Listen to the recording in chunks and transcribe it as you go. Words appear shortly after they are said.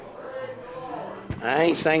I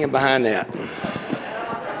ain't singing behind that.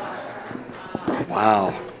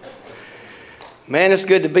 Wow. Man, it's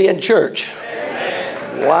good to be in church.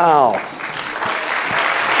 Wow.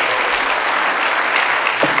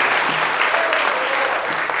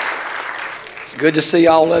 It's good to see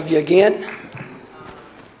all of you again.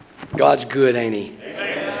 God's good, ain't he?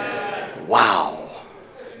 Wow.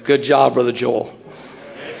 Good job, Brother Joel.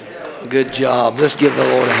 Good job. Let's give the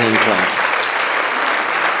Lord a hand clap.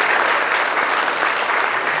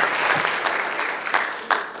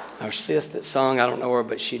 Our sis that sung, I don't know her,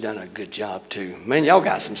 but she done a good job too. Man, y'all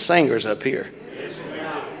got some singers up here.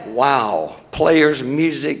 Wow. Players,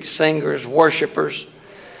 music, singers, worshipers.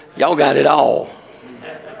 Y'all got it all.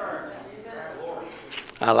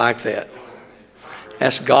 I like that.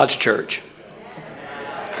 That's God's church.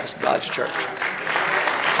 That's God's church.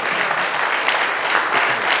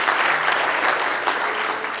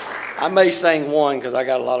 I may sing one because I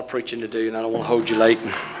got a lot of preaching to do and I don't want to hold you late.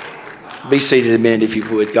 Be seated a minute if you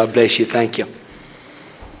would. God bless you. Thank you.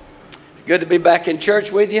 Good to be back in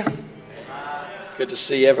church with you. Good to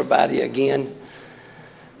see everybody again.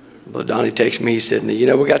 Brother Donnie texted me. He said, we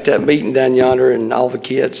got that meeting down yonder and all the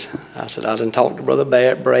kids. I said, I done talked to Brother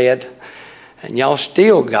Brad. And y'all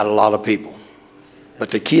still got a lot of people. But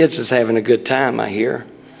the kids is having a good time, I hear.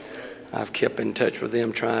 I've kept in touch with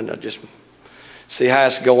them trying to just see how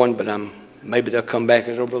it's going. But maybe they'll come back,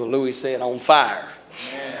 as old Brother Louis said, on fire.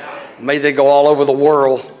 May they go all over the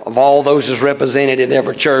world of all those that's represented in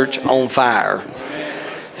every church on fire.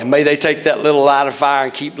 And may they take that little light of fire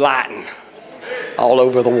and keep lighting all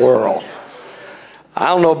over the world. I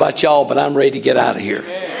don't know about y'all, but I'm ready to get out of here.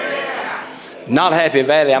 Not Happy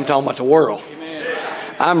Valley, I'm talking about the world.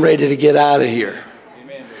 I'm ready to get out of here.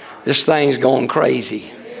 This thing's going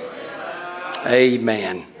crazy.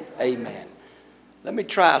 Amen. Amen. Let me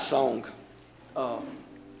try a song. I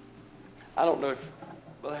don't know if,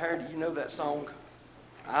 Brother Harry, do you know that song?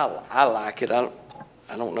 I like it. I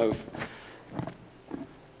don't know if,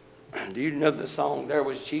 do you know the song, There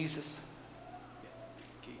Was Jesus?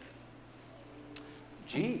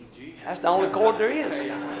 G. That's the only chord there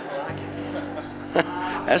is.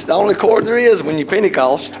 That's the only chord there is when you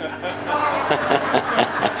Pentecost.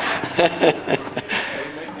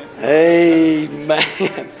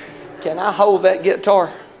 Amen. Can I hold that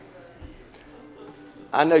guitar?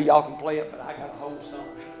 I know y'all can play it, but I got to hold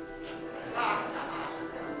something.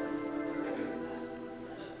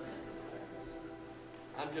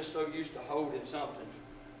 I'm just so used to holding something.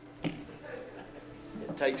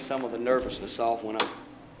 It takes some of the nervousness off when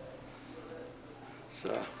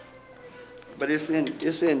but it's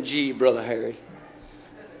in G, Brother Harry.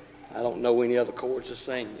 I don't know any other chords to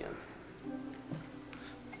sing in.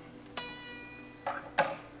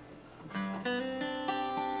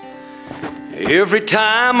 Every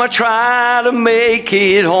time I try to make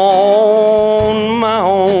it on my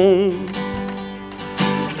own,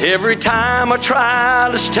 every time I try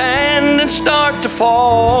to stand and start to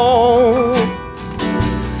fall,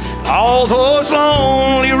 all those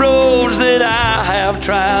lonely roads that I have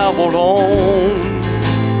traveled on,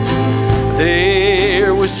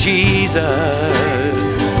 there was Jesus.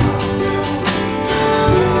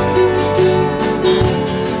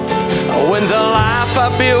 When the life I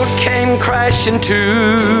built came crashing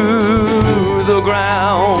to the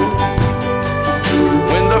ground,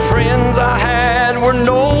 when the friends I had were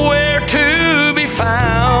nowhere to be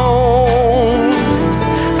found,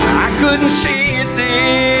 I couldn't see it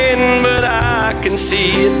then, but I can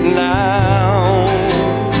see it now.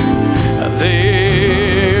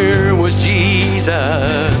 There was Jesus.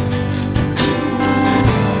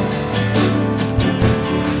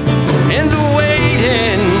 In the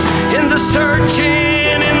waiting, in the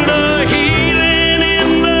searching, in the healing,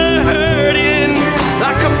 in the hurting,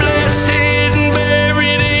 like a blessing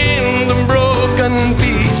buried in the broken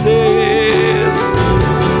pieces.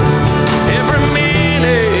 Every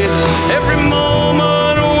minute, every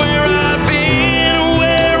moment, where I've been,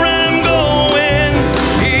 where I'm going,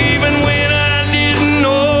 even when I didn't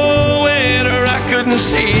know it or I couldn't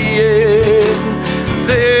see it,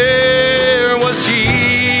 there was Jesus.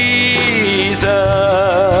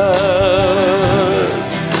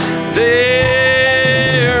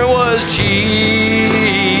 There was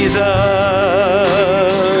Jesus.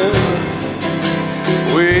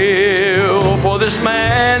 Well, for this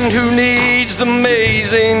man who needs the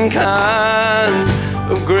amazing kind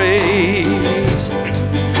of grace,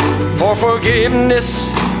 for forgiveness,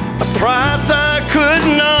 a price I could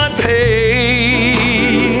not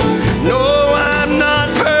pay. No, I'm not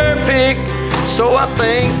perfect, so I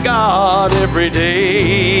thank God every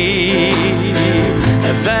day.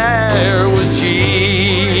 There was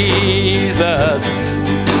Jesus. Jesus.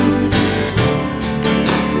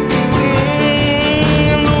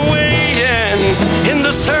 In the waiting, in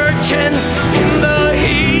the searching, in the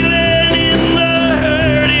healing, in the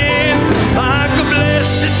hurting, like a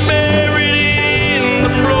blessed buried in the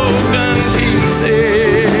broken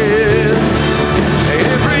pieces.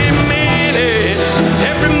 Every minute,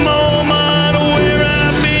 every moment, where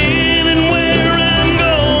I've been and where I'm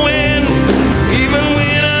going, even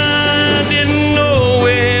when I didn't know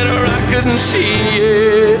it or I couldn't see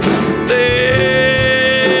it,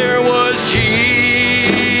 there was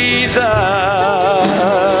Jesus.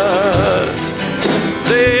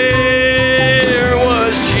 There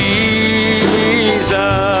was Jesus.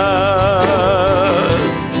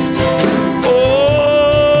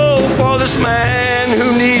 Oh, for this man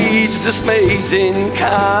who needs this amazing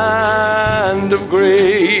kind of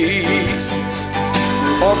grace,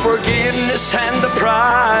 for forgiveness and the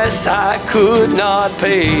price I could not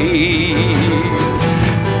pay.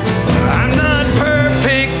 I'm not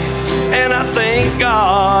perfect, and I thank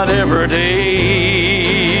God every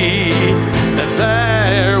day that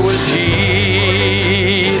there was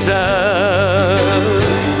Jesus.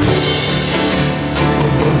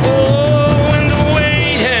 Oh, in the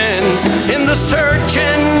waiting, in the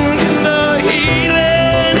searching, in the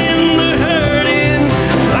healing, in the hurting,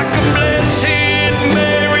 like a blessed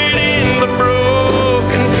buried in the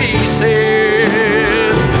broken pieces.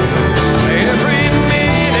 Every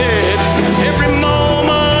minute, every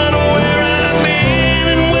moment, where I've been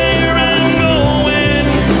and where I'm going,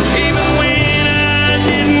 even when I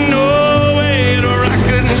didn't know it or I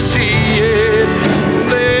couldn't see it,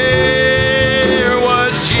 there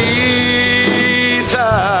was Jesus.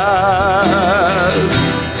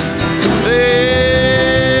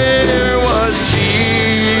 There was Jesus.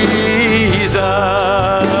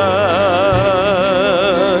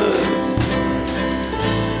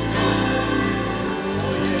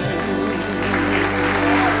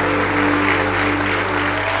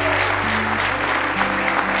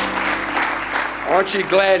 Aren't you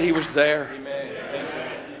glad he was there?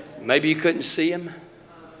 Maybe you couldn't see him,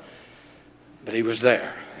 but he was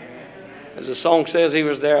there. As the song says, he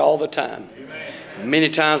was there all the time. Many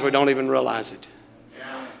times we don't even realize it.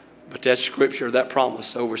 But that scripture, that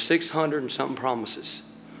promise, over 600 and something promises,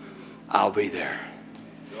 I'll be there.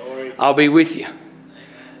 I'll be with you.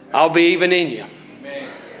 I'll be even in you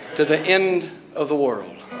to the end of the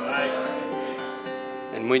world.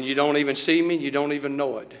 And when you don't even see me, you don't even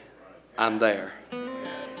know it, I'm there.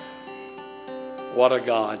 What a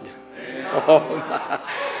God. Oh my.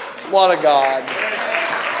 What a God.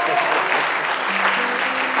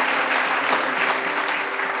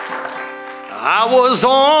 I was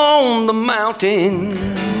on the mountain,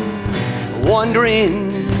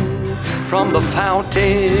 wandering from the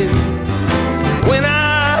fountain, when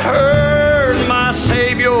I heard my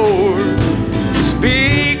Savior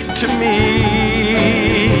speak to me.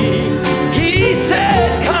 He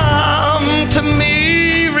said, come to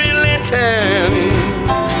me, relenting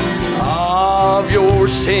of your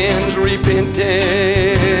sins,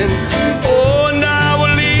 repenting. Oh, and I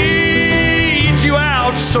will lead you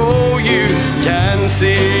out so you can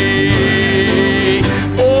see.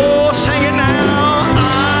 Oh, sing it now.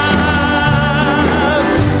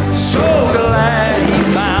 I'm so glad he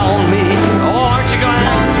found me. Oh, aren't you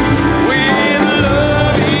glad? With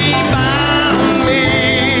love he found me.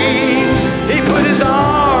 He put his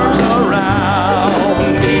arms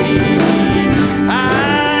around me,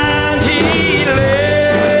 and he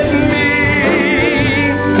led me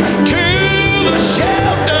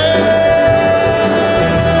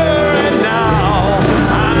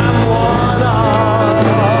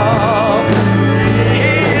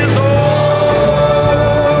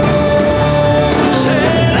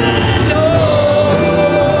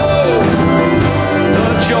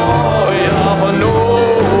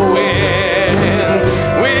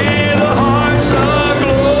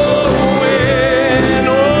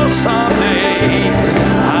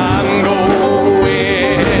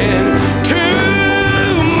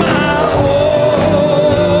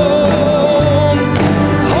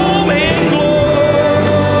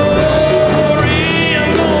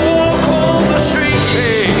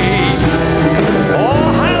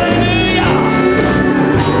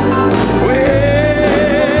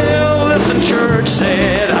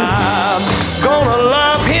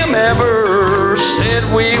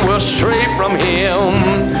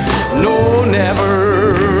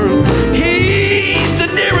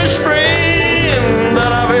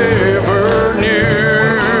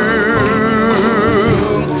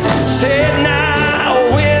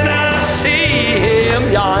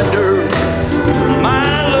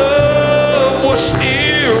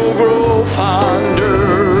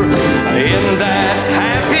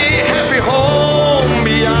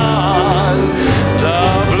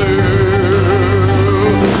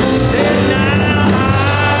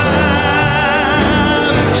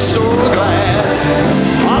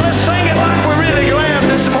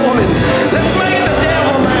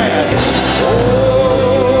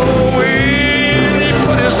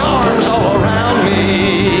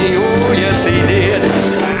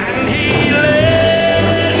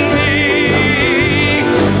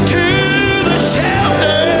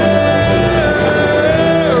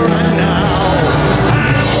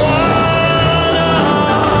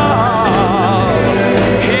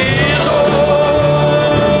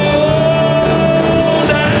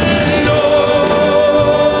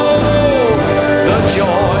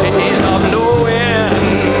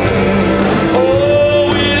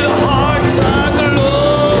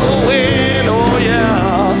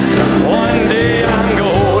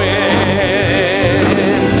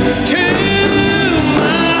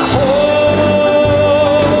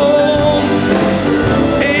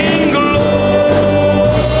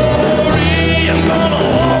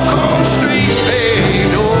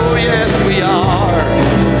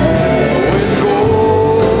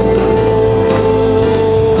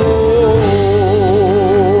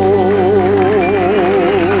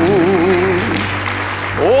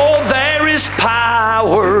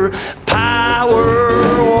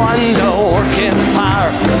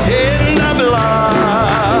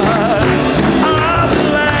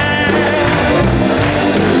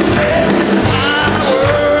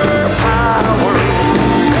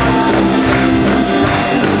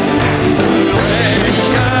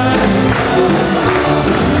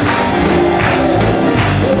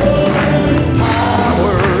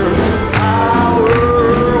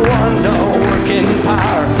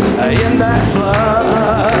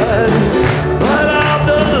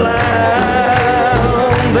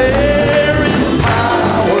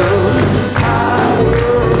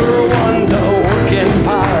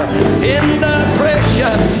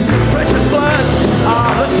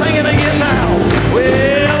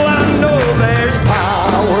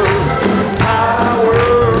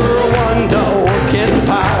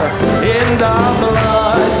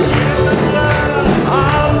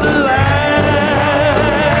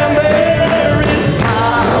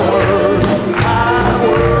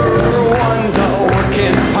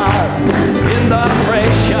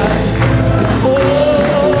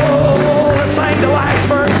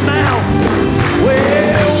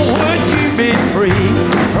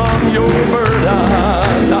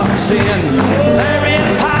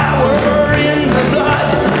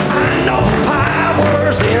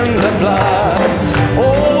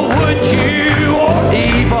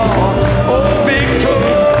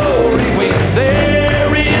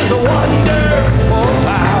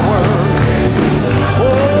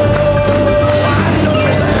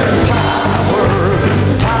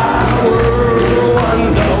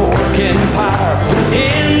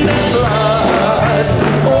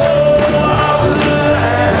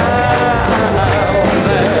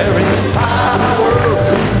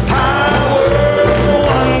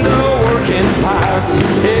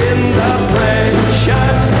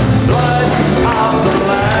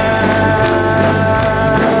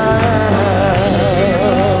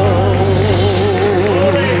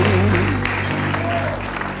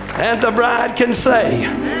the bride can say.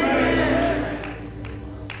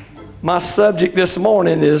 My subject this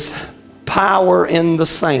morning is power in the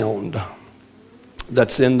sound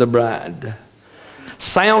that's in the bride.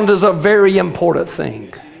 Sound is a very important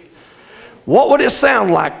thing. What would it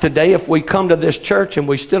sound like today if we come to this church and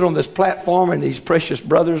we stood on this platform and these precious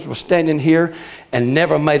brothers were standing here and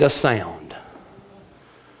never made a sound?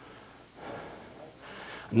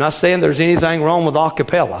 I'm not saying there's anything wrong with a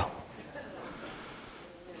cappella.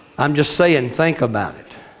 I'm just saying, think about it.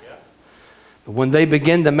 But when they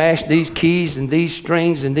begin to mash these keys and these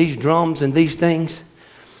strings and these drums and these things,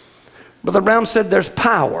 Brother Brown said there's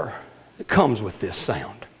power that comes with this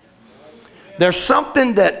sound. There's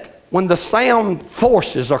something that when the sound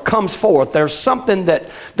forces or comes forth, there's something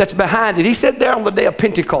that's behind it. He said there on the day of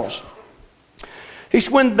Pentecost, he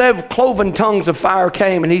said when the cloven tongues of fire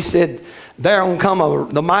came, and he said there on come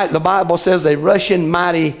the Bible says a rushing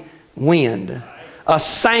mighty wind, a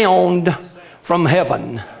sound from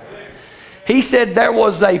heaven. He said there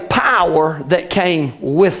was a power that came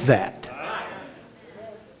with that.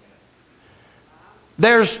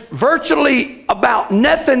 There's virtually about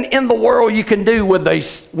nothing in the world you can do with a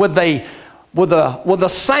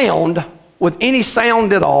sound, with any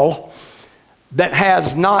sound at all, that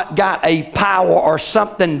has not got a power or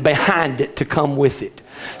something behind it to come with it.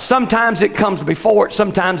 Sometimes it comes before it,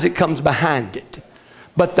 sometimes it comes behind it.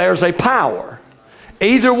 But there's a power.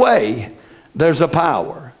 Either way, there's a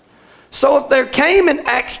power. So if there came in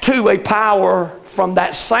Acts 2 a power from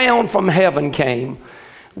that sound from heaven came,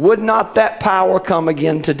 would not that power come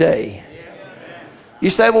again today? You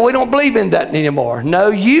say, well, we don't believe in that anymore. No,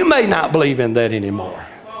 you may not believe in that anymore.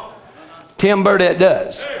 Tim Burdett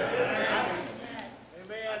does.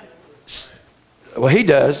 Well, he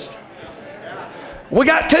does. We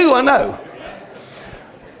got two, I know.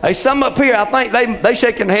 There's some up here, I think they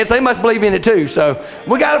shaking their heads. They must believe in it too. So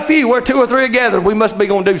we got a few. Where two or three are gathered, we must be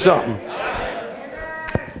going to do something.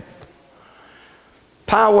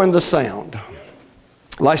 Power in the sound.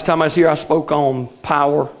 Last time I was here, I spoke on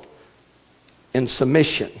power and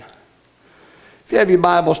submission. If you have your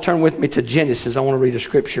Bibles, turn with me to Genesis. I want to read a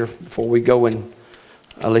scripture before we go, and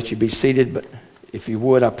I'll let you be seated. But if you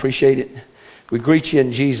would, I appreciate it. We greet you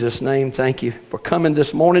in Jesus' name. Thank you for coming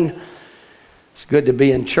this morning. It's good to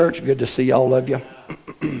be in church. Good to see all of you.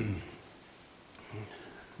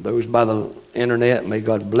 Those by the internet, may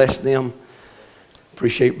God bless them.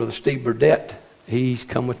 Appreciate Brother Steve Burdett. He's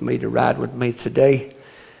come with me to ride with me today.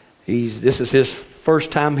 This is his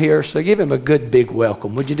first time here, so give him a good big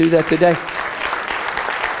welcome. Would you do that today?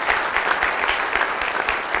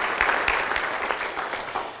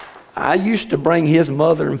 I used to bring his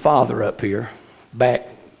mother and father up here back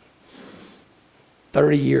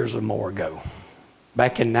 30 years or more ago.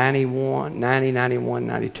 Back in 91,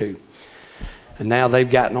 92. And now they've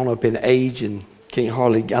gotten on up in age and can't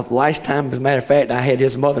hardly get. Last time, as a matter of fact, I had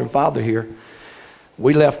his mother and father here.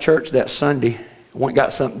 We left church that Sunday. Went and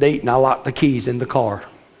got something to eat, and I locked the keys in the car.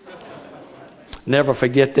 Never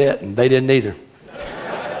forget that, and they didn't either.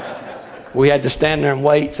 We had to stand there and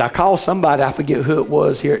wait. So I called somebody, I forget who it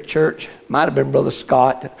was here at church. Might have been Brother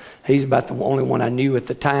Scott. He's about the only one I knew at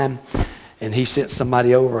the time. And he sent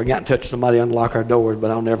somebody over. I got in touch with somebody to unlock our doors,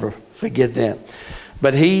 but I'll never forget that.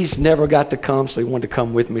 But he's never got to come, so he wanted to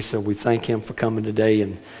come with me. So we thank him for coming today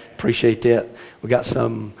and appreciate that. We got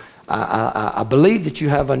some... I believe that you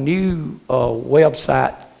have a new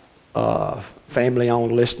website, family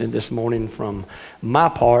on listening this morning from my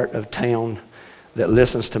part of town that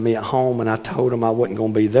listens to me at home, and I told them I wasn't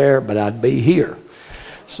going to be there, but I'd be here.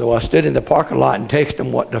 So I stood in the parking lot and texted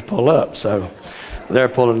them what to pull up. So they're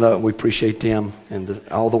pulling up. We appreciate them and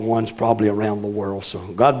all the ones probably around the world. So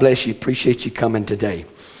God bless you. Appreciate you coming today.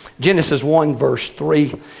 Genesis 1 verse 3.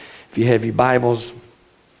 If you have your Bibles,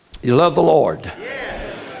 you love the Lord. Yeah.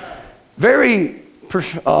 Very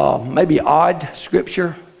maybe odd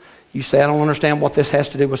scripture. You say, I don't understand what this has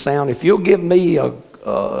to do with sound. If you'll give me a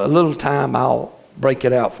little time, I'll break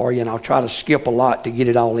it out for you, and I'll try to skip a lot to get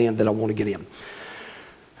it all in that I want to get in.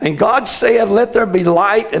 And God said, let there be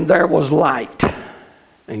light, and there was light.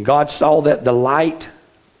 And God saw that the light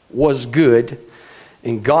was good,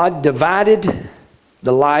 and God divided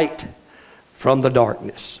the light from the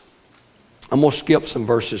darkness. I'm going to skip some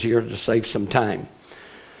verses here to save some time.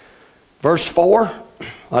 Verse 4,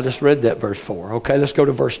 I just read that verse 4. Okay, let's go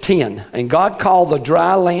to verse 10. And God called the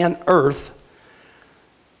dry land earth,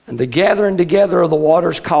 and the gathering together of the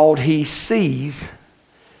waters called he seas,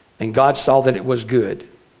 and God saw that it was good.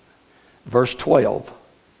 Verse 12.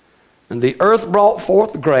 And the earth brought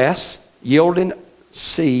forth grass, yielding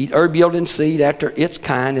herb yielding seed after its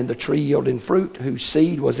kind, and the tree yielding fruit, whose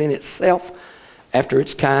seed was in itself after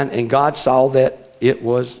its kind, and God saw that it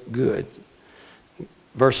was good.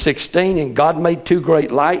 Verse 16, and God made two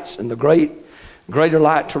great lights, and the greater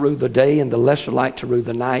light to rule the day, and the lesser light to rule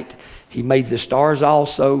the night. He made the stars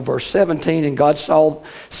also. Verse 17, and God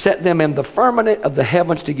set them in the firmament of the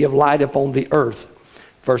heavens to give light upon the earth.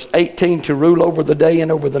 Verse 18, to rule over the day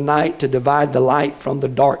and over the night, to divide the light from the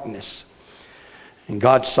darkness. And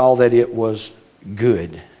God saw that it was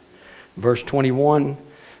good. Verse 21,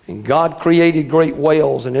 and God created great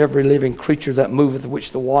whales and every living creature that moveth,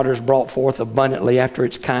 which the waters brought forth abundantly after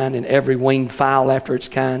its kind, and every winged fowl after its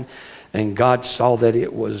kind. And God saw that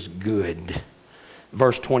it was good.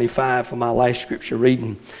 Verse 25 for my last scripture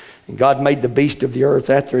reading. And God made the beast of the earth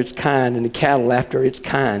after its kind, and the cattle after its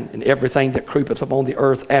kind, and everything that creepeth upon the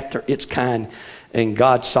earth after its kind. And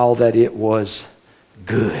God saw that it was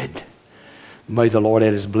good. May the Lord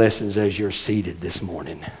add his blessings as you're seated this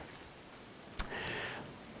morning.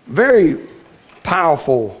 Very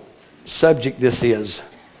powerful subject this is.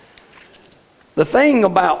 The thing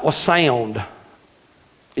about sound,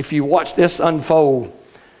 if you watch this unfold,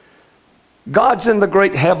 God's in the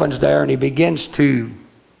great heavens there, and he begins to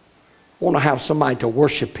want to have somebody to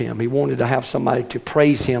worship him. He wanted to have somebody to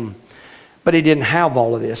praise him, but he didn't have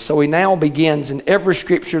all of this. So he now begins in every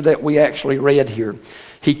scripture that we actually read here.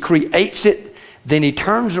 He creates it, then he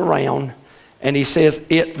turns around and he says,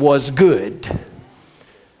 it was good.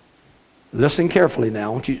 Listen carefully now.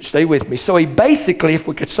 I want you to stay with me. So he basically, if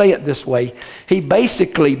we could say it this way, he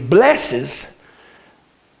basically blesses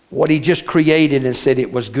what he just created and said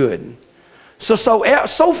it was good. So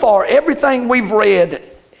far, everything we've read,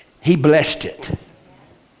 he blessed it.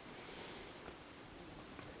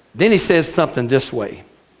 Then he says something this way.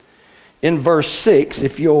 In verse 6,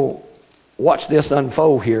 if you'll watch this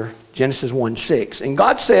unfold here, Genesis 1:6. And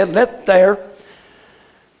God said, let there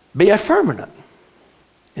be a firmament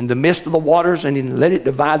in the midst of the waters, and let it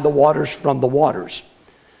divide the waters from the waters.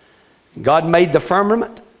 God made the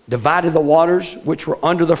firmament, divided the waters which were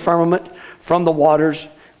under the firmament from the waters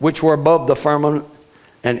which were above the firmament,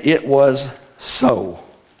 and it was so.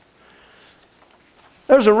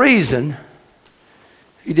 There's a reason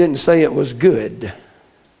he didn't say it was good.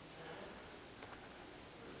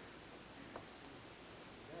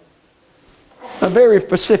 A very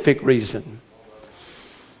specific reason.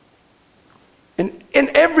 In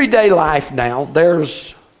everyday life now,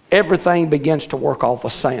 everything begins to work off a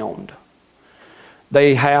sound.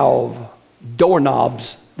 They have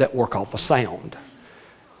doorknobs that work off a sound.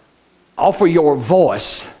 Off of your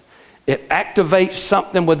voice, it activates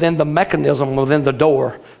something within the mechanism within the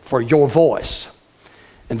door for your voice.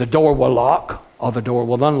 And the door will lock or the door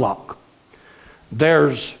will unlock.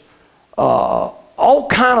 There's all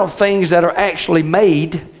kind of things that are actually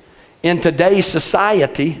made in today's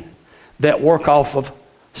society that work off of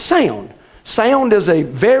sound. Sound is a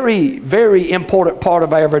very, very important part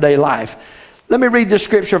of our everyday life. Let me read this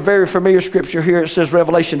scripture, a very familiar scripture here. It says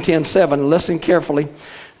Revelation 10:7. Listen carefully.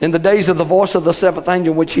 In the days of the voice of the seventh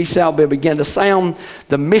angel, which he shall begin to sound,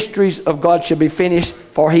 the mysteries of God shall be finished,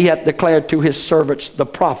 for he hath declared to his servants the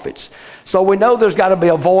prophets. So we know there's got to be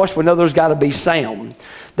a voice. We know there's got to be sound.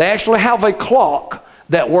 They actually have a clock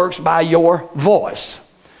that works by your voice.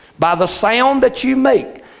 By the sound that you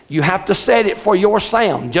make, you have to set it for your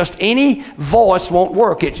sound. Just any voice won't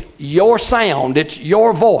work. It's your sound. It's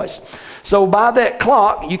your voice. So by that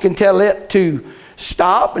clock, you can tell it to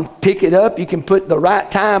stop and pick it up. You can put the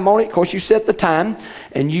right time on it. Of course, you set the time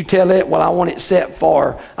and you tell it, well, I want it set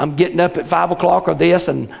for, I'm getting up at 5 o'clock or this,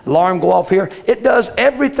 and alarm go off here. It does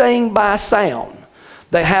everything by sound.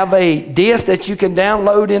 They have a disc that you can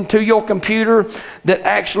download into your computer that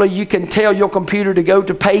actually you can tell your computer to go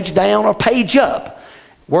to page down or page up.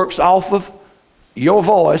 Works off of your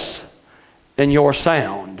voice and your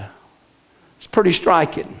sound. It's pretty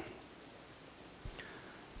striking.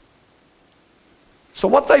 So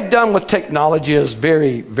what they've done with technology is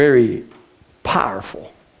very, very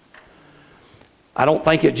powerful. I don't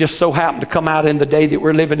think it just so happened to come out in the day that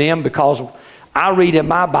we're living in, because I read in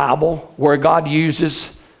my Bible where God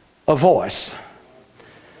uses a voice.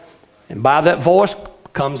 And by that voice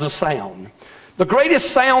comes a sound. The greatest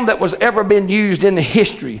sound that was ever been used in the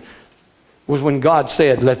history was when God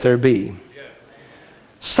said, let there be.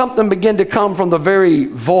 Something began to come from the very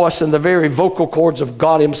voice and the very vocal cords of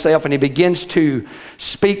God himself, and he begins to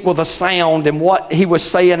speak with a sound, and what he was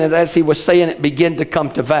saying, and as he was saying it, began to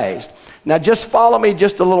come to pass. Now just follow me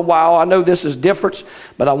just a little while. I know this is different,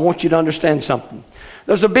 but I want you to understand something.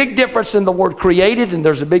 There's a big difference in the word created, and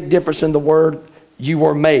there's a big difference in the word you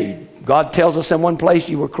were made. God tells us in one place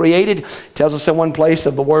you were created, tells us in one place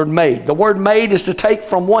of the word made. The word made is to take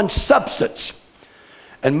from one substance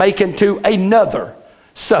and make into another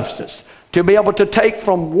substance. To be able to take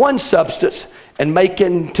from one substance and make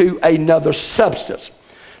into another substance.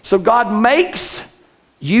 So God makes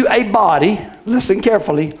you a body. Listen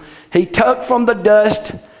carefully. He took from the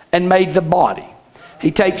dust and made the body. He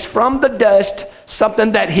takes from the dust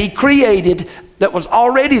something that he created that was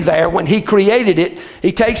already there when he created it.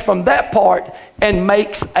 He takes from that part and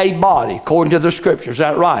makes a body, according to the scriptures. Is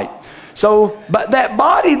that right? So, but that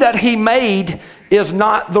body that he made is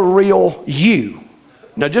not the real you.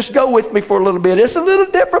 Now just go with me for a little bit. It's a little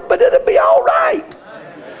different, but it'll be all right.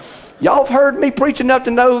 Y'all have heard me preach enough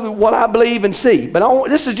to know what I believe and see. But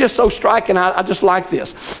this is just so striking, I just like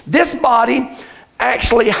this. This body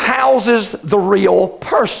actually houses the real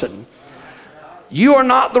person. You are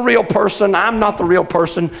not the real person. I'm not the real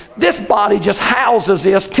person. This body just houses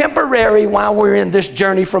this temporary while we're in this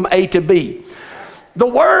journey from A to B. The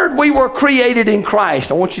word we were created in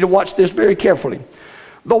Christ. I want you to watch this very carefully.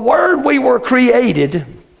 The word we were created,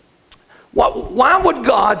 why would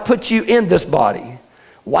God put you in this body?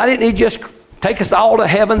 Why didn't he just take us all to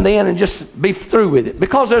heaven then and just be through with it?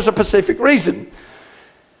 Because there's a specific reason.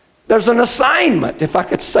 There's an assignment, if I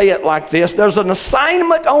could say it like this. There's an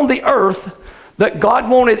assignment on the earth that God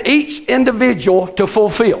wanted each individual to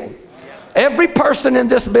fulfill. Every person in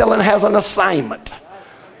this building has an assignment.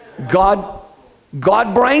 God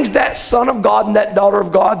brings that son of God and that daughter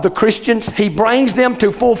of God, the Christians, he brings them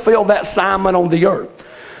to fulfill that assignment on the earth.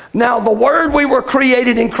 Now, the word we were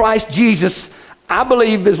created in Christ Jesus, I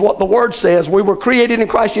believe is what the word says. We were created in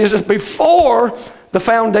Christ Jesus before the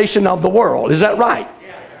foundation of the world. Is that right?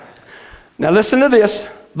 Now, listen to this.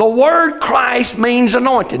 The word Christ means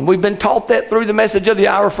anointed. We've been taught that through the message of the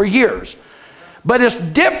hour for years. But it's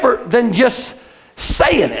different than just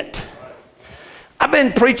saying it. I've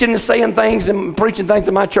been preaching and saying things and preaching things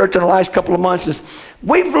in my church in the last couple of months.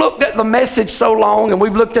 We've looked at the message so long, and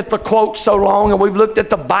we've looked at the quotes so long, and we've looked at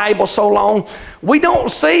the Bible so long, we don't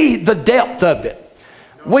see the depth of it.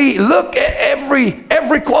 We look at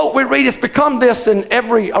every quote we read. It's become this in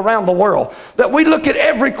around the world, that we look at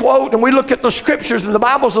every quote and we look at the scriptures, and the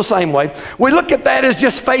Bible's the same way. We look at that as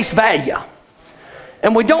just face value.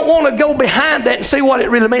 And we don't want to go behind that and see what it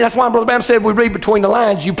really means. That's why Brother Bam said we read between the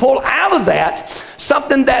lines. You pull out of that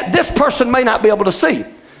something that this person may not be able to see.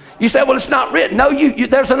 You say, well, it's not written. No,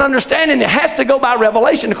 there's an understanding. It has to go by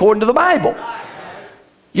revelation according to the Bible.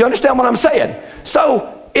 You understand what I'm saying?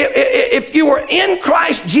 So if you are in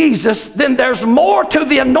Christ Jesus, then there's more to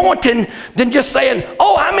the anointing than just saying,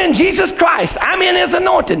 oh, I'm in Jesus Christ. I'm in his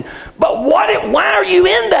anointing. But why are you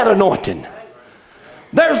in that anointing?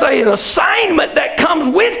 There's an assignment that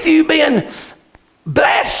comes with you being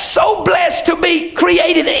blessed, so blessed to be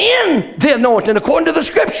created in the anointing, according to the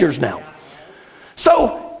scriptures now.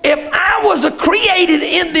 So if I was created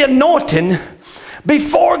in the anointing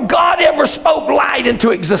before God ever spoke light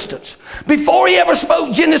into existence, before he ever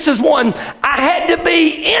spoke Genesis 1, I had to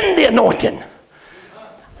be in the anointing.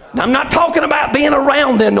 Now, I'm not talking about being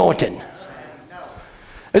around the anointing.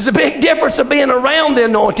 There's a big difference of being around the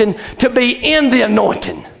anointing to be in the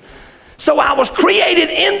anointing. So I was created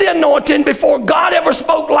in the anointing before God ever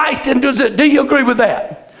spoke life into it. Do you agree with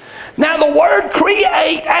that? Now the word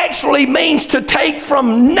create actually means to take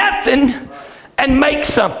from nothing and make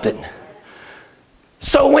something.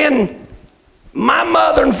 So when my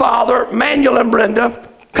mother and father, Manuel and Brenda,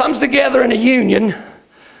 comes together in a union,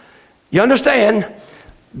 you understand,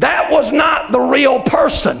 that was not the real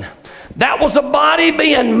person. That was a body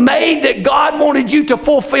being made that God wanted you to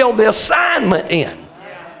fulfill the assignment in.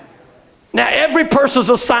 Now, every person's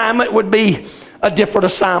assignment would be a different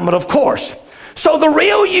assignment, of course. So the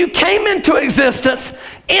real you came into existence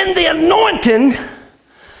in the anointing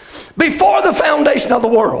before the foundation of the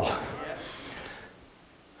world.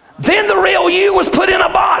 Then the real you was put in a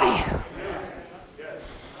body.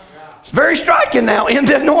 It's very striking now, in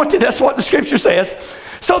the anointing. That's what the scripture says.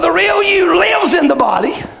 So the real you lives in the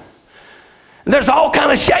body. There's all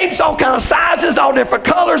kind of shapes, all kind of sizes, all different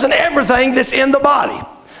colors and everything that's in the body.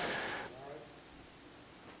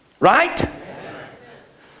 Right?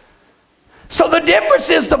 So the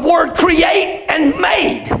difference is the word create and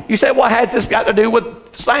made. You say, what has this got to do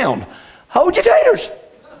with sound? Hold your taters.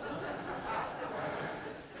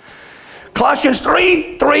 Colossians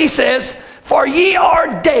 3:3 says, for ye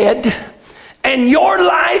are dead, and your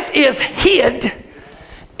life is hid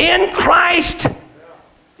in Christ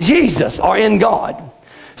Jesus, or in God.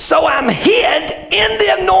 So I'm hid in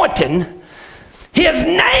the anointing. His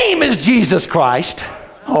name is Jesus Christ.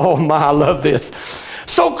 Oh my, I love this.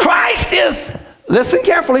 So Christ is, listen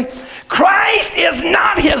carefully, Christ is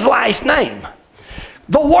not his last name.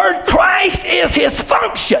 The word Christ is his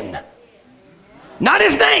function. Not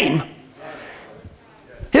his name.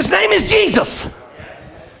 His name is Jesus.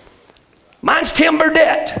 Mine's Tim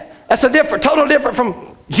Burdett. That's total different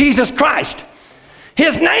from Jesus Christ.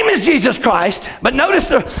 His name is Jesus Christ, but notice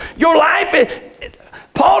your life,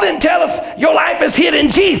 Paul didn't tell us your life is hid in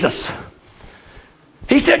Jesus.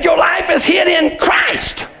 He said your life is hid in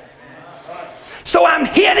Christ. So I'm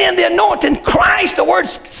hid in the anointing. Christ, the word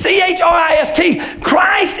C-H-R-I-S-T,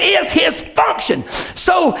 Christ is his function.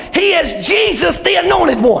 So he is Jesus, the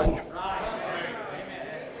anointed one.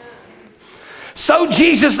 So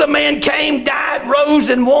Jesus, the man, came, died, rose,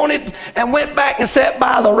 and went back and sat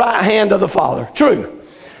by the right hand of the Father. True.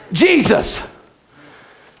 Jesus.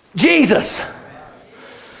 Jesus.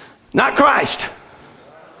 Not Christ.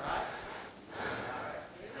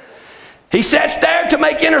 He sits there to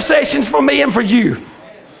make intercessions for me and for you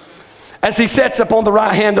as he sits upon the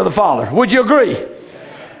right hand of the Father. Would you agree?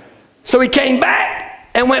 So he came back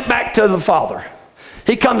and went back to the Father.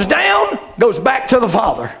 He comes down, goes back to the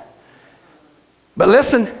Father. But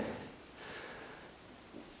listen,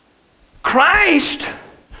 Christ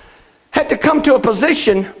had to come to a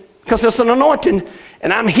position, because it's an anointing,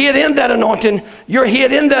 and I'm hid in that anointing. You're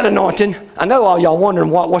hid in that anointing. I know all y'all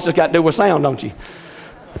wondering what's this got to do with sound, don't you?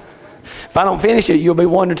 If I don't finish it, you'll be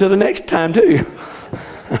wondering till the next time too.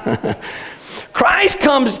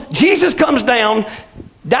 Jesus comes down,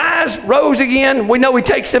 dies, rose again. We know he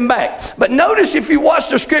takes him back. But notice, if you watch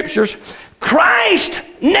the scriptures, Christ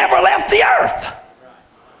never left the earth.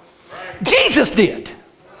 Jesus did.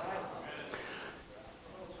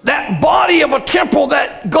 That body of a temple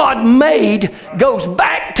that God made goes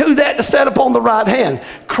back to that to set upon the right hand.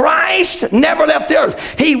 Christ never left the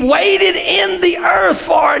earth. He waited in the earth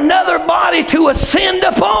for another body to ascend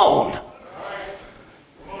upon.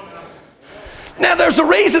 Now there's a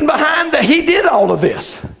reason behind that he did all of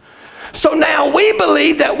this. So now we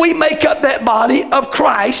believe that we make up that body of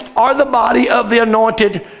Christ, or the body of the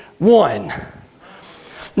anointed one.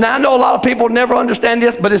 Now, I know a lot of people never understand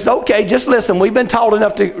this, but it's okay. Just listen. We've been taught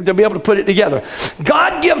enough to be able to put it together.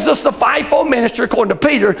 God gives us the fivefold ministry, according to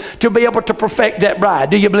Peter, to be able to perfect that bride.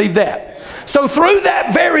 Do you believe that? So through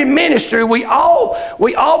that very ministry, we all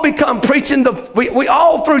become preaching we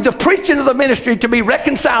all through the preaching of the ministry to be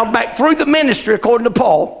reconciled back through the ministry, according to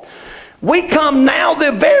Paul. We come now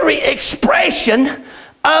the very expression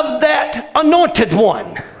of that anointed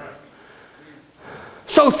one.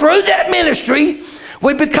 So through that ministry,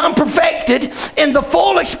 we become perfected in the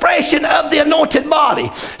full expression of the anointed body.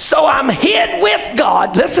 So I'm hid with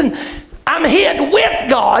God. Listen, I'm hid with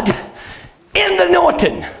God in the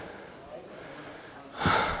anointing.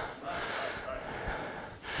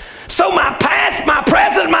 So my past, my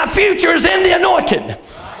present, my future is in the anointing.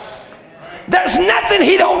 There's nothing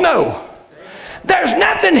he don't know. There's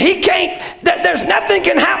nothing there's nothing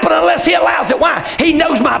can happen unless he allows it. Why? He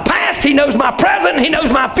knows my past, he knows my present, he knows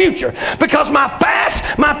my future. Because my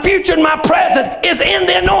past, my future, and my present is in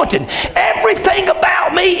the anointing. Everything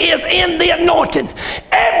about me is in the anointing.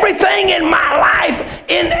 Everything in my life,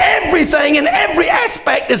 in every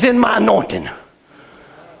aspect is in my anointing.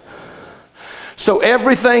 So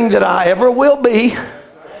everything that I ever will be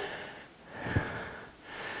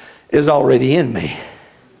is already in me.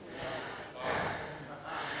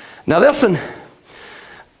 Now listen,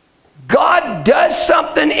 God does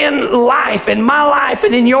something in life, in my life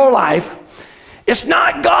and in your life. It's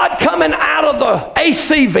not God coming out of the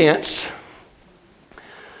AC vents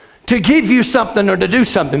to give you something or to do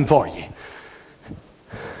something for you.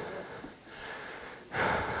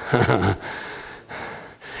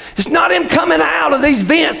 It's not him coming out of these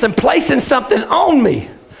vents and placing something on me.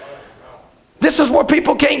 This is where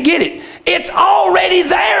people can't get it. It's already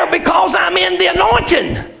there because I'm in the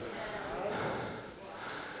anointing.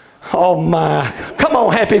 Oh my, come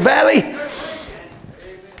on, Happy Valley.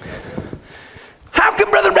 How can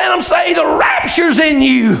Brother Branham say the rapture's in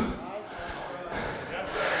you?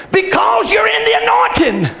 Because you're in the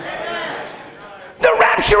anointing. The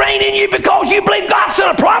rapture ain't in you because you believe God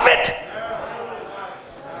sent a prophet.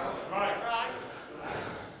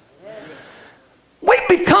 We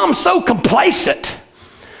become so complacent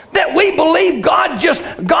that we believe God,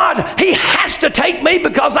 he has to take me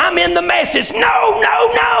because I'm in the message. No.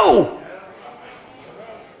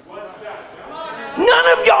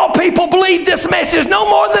 None of y'all people believe this message no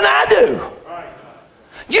more than I do.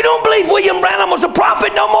 You don't believe William Branham was a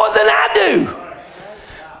prophet no more than I do.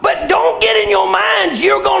 But don't get in your minds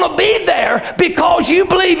you're going to be there because you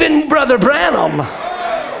believe in Brother Branham.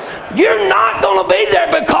 You're not going to be there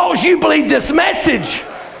because you believe this message.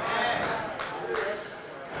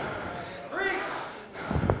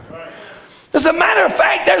 As a matter of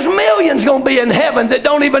fact, there's millions going to be in heaven that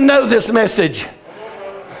don't even know this message.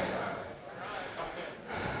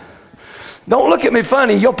 Don't look at me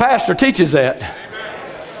funny. Your pastor teaches that.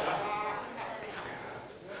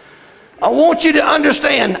 I want you to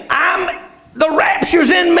understand, the rapture's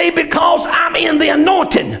in me because I'm in the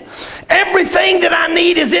anointing. Everything that I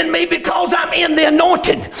need is in me because I'm in the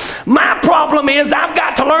anointing. My problem is I've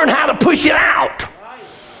got to learn how to push it out.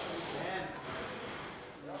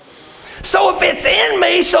 So if it's in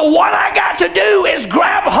me, so what I got to do is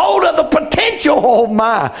grab hold of the potential,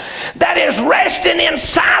 that is resting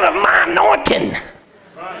inside of my anointing.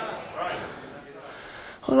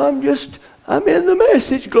 Well, I'm in the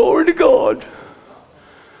message, glory to God.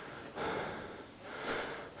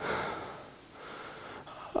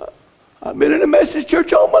 I've been in a message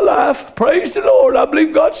church all my life. Praise the Lord. I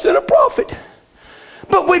believe God sent a prophet.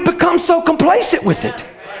 But we become so complacent with it.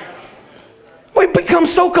 We become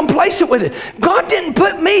so complacent with it. God didn't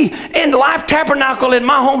put me in Life Tabernacle in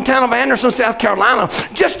my hometown of Anderson, South Carolina,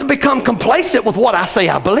 just to become complacent with what I say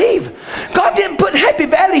I believe. God didn't put Happy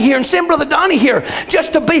Valley here and send Brother Donnie here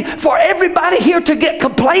just to be for everybody here to get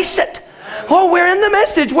complacent. Oh, we're in the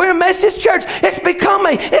message. We're a message church. It's become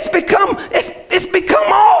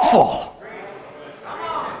awful.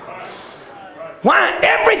 Why?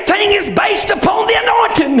 Everything is based upon the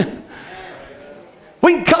anointing.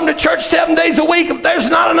 We can come to church 7 days a week. If there's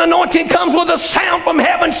not an anointing comes with a sound from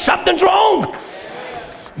heaven, something's wrong.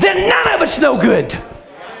 Then none of it's no good.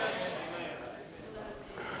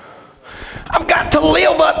 I've got to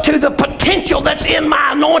live up to the potential that's in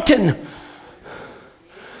my anointing.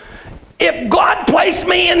 If God placed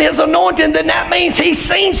me in his anointing, then that means he's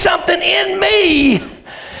seen something in me.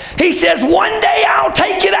 He says, one day I'll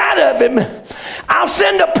take it out of him. I'll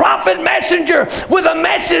send a prophet messenger with a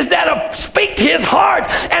message that'll speak to his heart,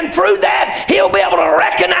 and through that he'll be able to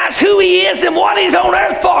recognize who he is and what he's on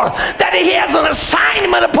earth for, that he has an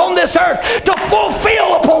assignment upon this earth to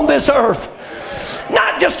fulfill upon this earth.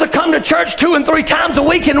 Not just to come to church 2 and 3 times a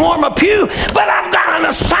week and warm a pew, but I've got an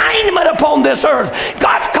assignment upon this earth.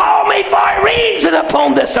 God's called me for a reason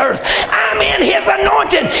upon this earth. I'm in his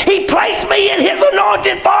anointing. He placed me in his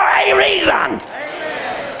anointing for a reason.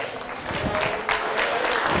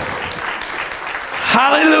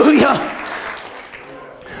 Hallelujah.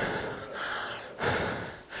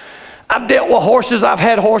 I've dealt with horses. I've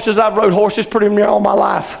had horses. I've rode horses pretty near all my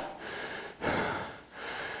life.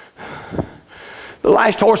 The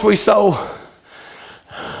last horse we sold,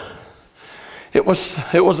 it was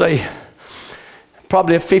probably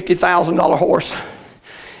a $50,000 horse.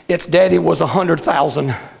 Its daddy was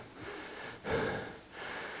 $100,000.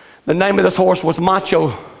 The name of this horse was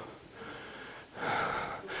Macho.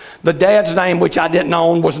 The dad's name, which I didn't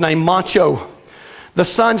own, was named Macho. The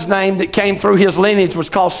son's name that came through his lineage was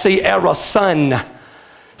called Sierra Sun.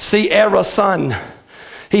 Sierra Sun.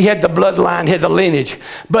 He had the bloodline, had the lineage.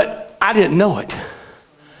 But I didn't know it.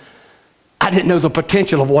 I didn't know the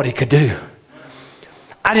potential of what he could do.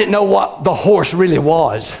 I didn't know what the horse really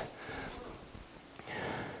was.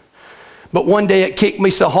 But one day it kicked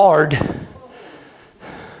me so hard,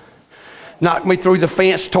 knocked me through the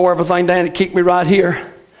fence, tore everything down, it kicked me right here.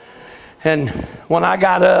 And when I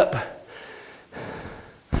got up,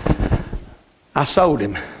 I sold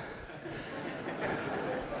him.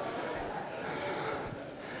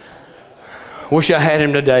 Wish I had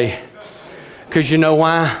him today. Because you know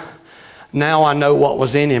why? Now I know what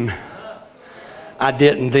was in him. I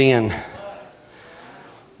didn't then.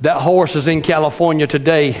 That horse is in California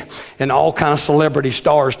today, and all kind of celebrity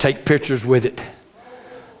stars take pictures with it.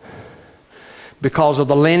 Because of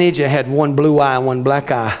the lineage, it had one blue eye and one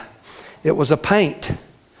black eye. It was a paint.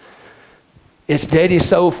 Its daddy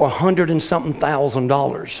sold for $100 and something thousand.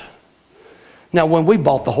 Now, when we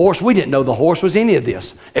bought the horse, we didn't know the horse was any of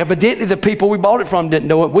this. Evidently, the people we bought it from didn't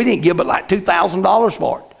know it. We didn't give but like $2,000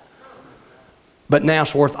 for it. But now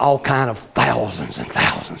it's worth all kind of thousands and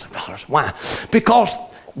thousands of dollars. Why? Because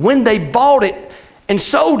when they bought it and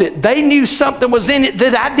sold it, they knew something was in it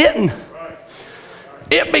that I didn't.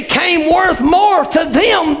 It became worth more to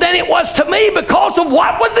them than it was to me because of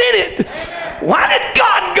what was in it. Why did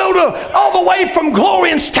God go to all the way from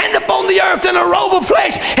glory and stand up on the earth in a robe of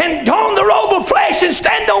flesh and don the robe of flesh and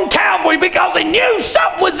stand on Calvary? Because he knew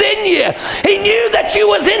something was in you. He knew that you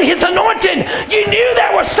was in his anointing. You knew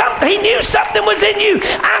there was something. He knew something was in you.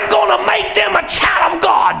 I'm going to make them a child of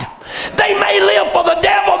God. They may live for the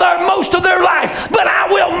devil most of their life, but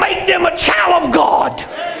I will make them a child of God.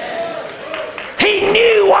 He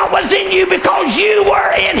knew what was in you because you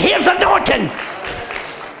were in his anointing.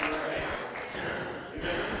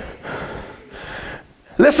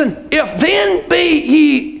 Listen, if then be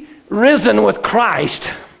ye risen with Christ,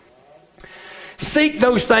 seek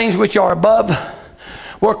those things which are above,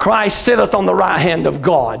 where Christ sitteth on the right hand of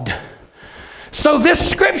God. So this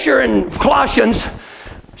scripture in Colossians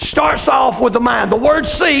starts off with the mind. The word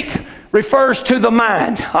seek refers to the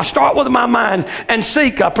mind. I start with my mind and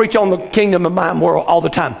seek. I preach on the kingdom of mind world all the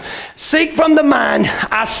time. Seek from the mind.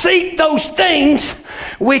 I seek those things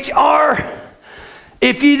which are,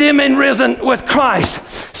 if ye them in risen with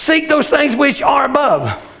Christ. Seek those things which are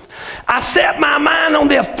above. I set my mind on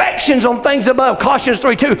the affections on things above. Colossians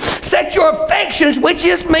 3:2. Set your affections, which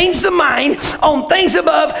just means the mind, on things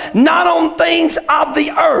above, not on things of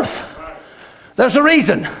the earth. There's a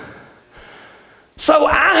reason. So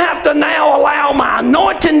I have to now allow my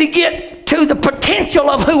anointing to get to the potential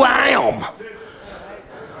of who I am.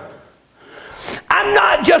 I'm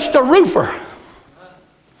not just a roofer.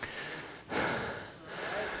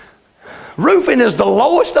 Roofing is the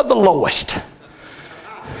lowest of the lowest.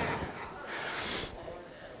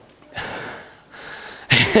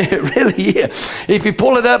 It really is. If you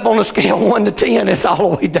pull it up on a scale 1 to 10, it's all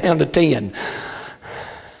the way down to 10.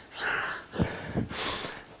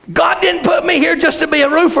 God didn't put me here just to be a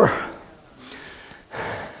roofer.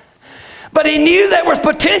 But he knew there was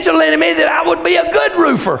potential in me that I would be a good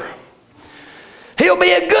roofer. He'll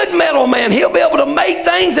be a good metal man. He'll be able to make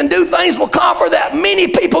things and do things with copper that many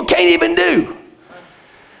people can't even do.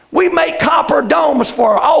 We make copper domes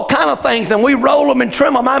for all kind of things, and we roll them and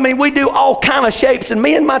trim them. I mean, we do all kind of shapes. And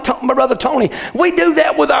me and my brother Tony, we do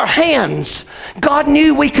that with our hands. God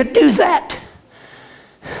knew we could do that.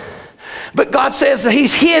 But God says that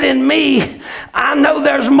he's hid in me. I know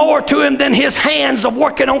there's more to him than his hands of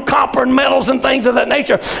working on copper and metals and things of that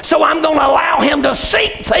nature. So I'm going to allow him to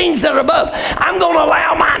seek things that are above. I'm going to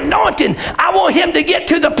allow my anointing. I want him to get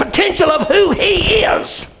to the potential of who he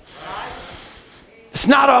is. It's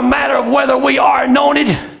not a matter of whether we are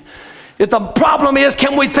anointed. If the problem is,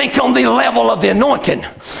 can we think on the level of the anointing?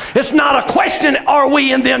 It's not a question, are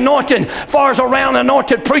we in the anointing, far as around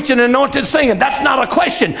anointed preaching and anointed singing? That's not a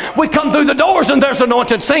question. We come through the doors and there's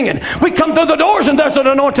anointed singing. We come through the doors and there's an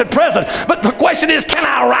anointed presence. But the question is, can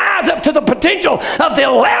I rise up to the potential of the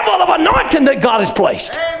level of anointing that God has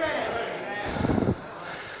placed?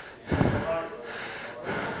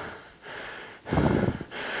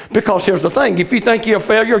 Because here's the thing, if you think you're a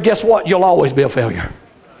failure, guess what? You'll always be a failure.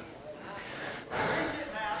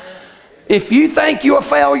 If you think you're a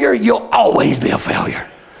failure, you'll always be a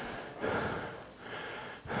failure.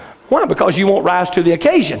 Why? Because you won't rise to the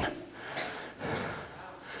occasion.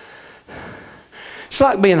 It's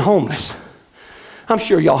like being homeless. I'm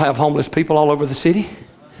sure y'all have homeless people all over the city,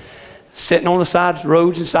 sitting on the sides,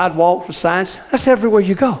 roads and sidewalks with signs. That's everywhere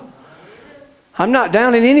you go. I'm not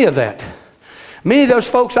down in any of that. Many of those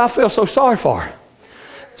folks I feel so sorry for.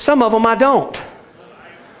 Some of them I don't.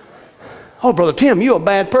 Oh, Brother Tim, you're a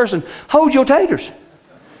bad person. Hold your taters.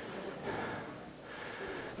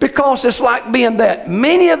 Because it's like being that.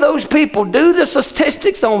 Many of those people, do the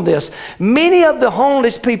statistics on this. Many of the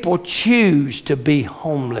homeless people choose to be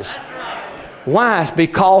homeless. Why? It's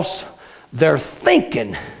because they're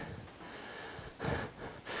thinking.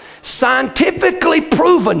 Scientifically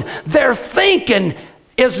proven, their thinking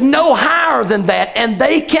is no higher than that, and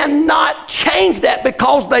they cannot change that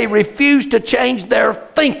because they refuse to change their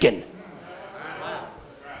thinking.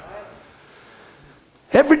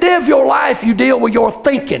 Every day of your life you deal with your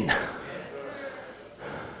thinking.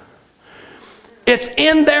 It's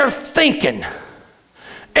in their thinking.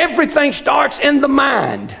 Everything starts in the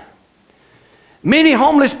mind. Many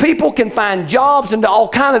homeless people can find jobs and all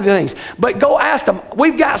kinds of things. But go ask them.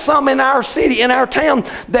 We've got some in our city, in our town,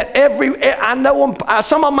 that I know them,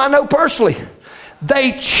 some of them I know personally.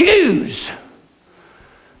 They choose.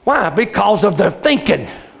 Why? Because of their thinking.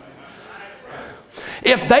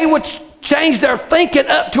 If they would change their thinking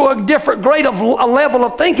up to a different grade of a level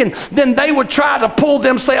of thinking, then they would try to pull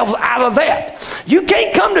themselves out of that. You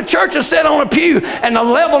can't come to church and sit on a pew and the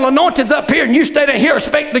level of anointing's up here and you stay down here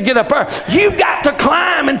expecting to get up there. You've got to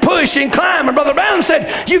climb and push and climb. And Brother Brown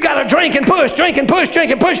said, you got to drink and push, drink and push,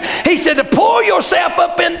 drink and push. He said to pull yourself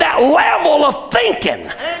up in that level of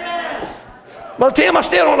thinking. Amen. Well, Tim, I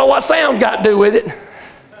still don't know what sound got to do with it.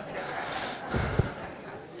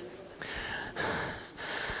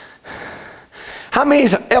 How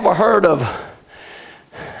many's ever heard of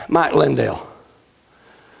Mike Lindell?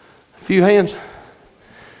 A few hands.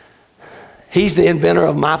 He's the inventor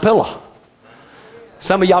of MyPillow.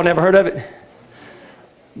 Some of y'all never heard of it.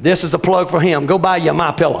 This is a plug for him. Go buy you a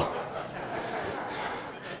MyPillow.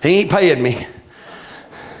 He ain't paying me.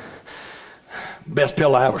 Best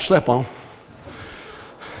pillow I ever slept on.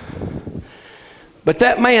 But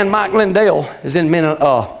that man, Mike Lindell, is in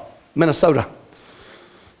Minnesota.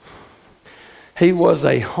 He was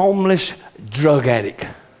a homeless drug addict.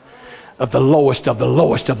 of the lowest of the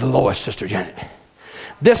lowest of the lowest, Sister Janet.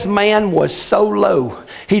 This man was so low,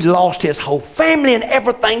 he lost his whole family and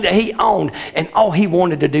everything that he owned. And all he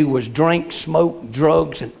wanted to do was drink, smoke,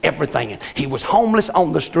 drugs, and everything. He was homeless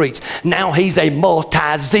on the streets. Now he's a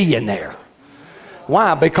multi-zillionaire.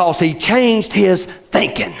 Why? Because he changed his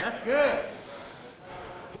thinking. That's good.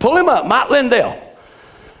 Pull him up, Mike Lindell.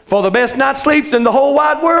 For the best night's sleeps in the whole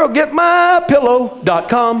wide world, get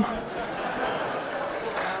mypillow.com.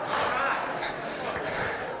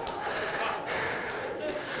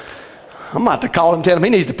 I'm about to call him, tell him he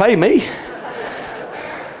needs to pay me.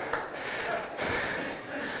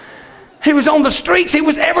 He was on the streets, he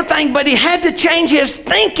was everything, but he had to change his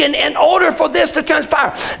thinking in order for this to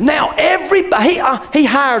transpire. Now, everybody, he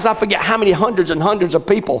hires, I forget how many hundreds and hundreds of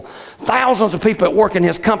people, thousands of people that work in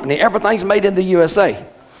his company. Everything's made in the USA.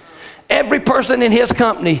 Every person in his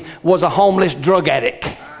company was a homeless drug addict.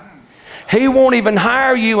 He won't even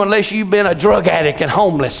hire you unless you've been a drug addict and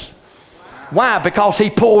homeless. Why? Because he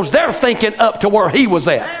pulls their thinking up to where he was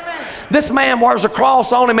at. This man wears a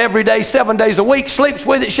cross on him every day, 7 days a week, sleeps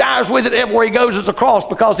with it, showers with it, everywhere he goes is a cross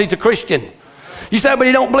because he's a Christian. You say, but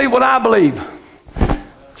he don't believe what I believe.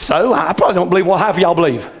 So, I probably don't believe what half of y'all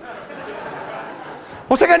believe.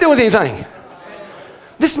 What's that got to do with anything?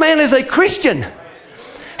 This man is a Christian.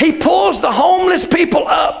 He pulls the homeless people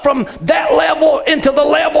up from that level into the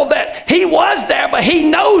level that he was there, but he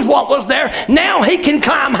knows what was there. Now he can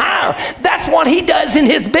climb higher. That's what he does in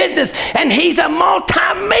his business, and he's a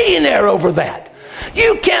multi-millionaire over that.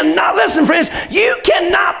 You cannot, listen friends, you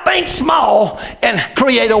cannot think small and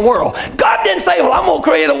create a world. God didn't say, well, I'm going to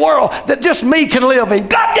create a world that just me can live in.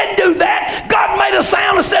 God didn't do that. God made a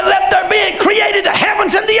sound and said, let there be, and created the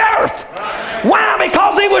heavens and the earth. Why?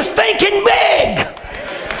 Because he was thinking big.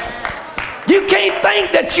 You can't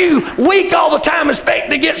think that you weak all the time and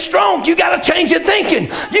expect to get strong. You got to change your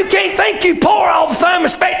thinking. You can't think you poor all the time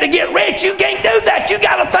and expect to get rich. You can't do that. You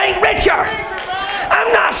got to think richer.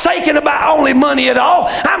 I'm not thinking about only money at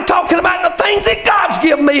all. I'm talking about the things that God's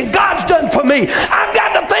given me and God's done for me. I've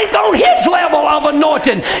got to think on his level of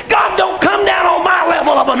anointing. God don't come down on my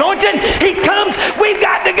level of anointing. He comes, we've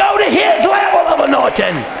got to go to his level of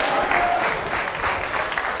anointing.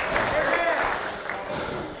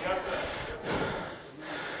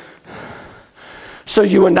 So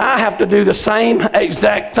you and I have to do the same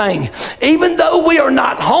exact thing. Even though we are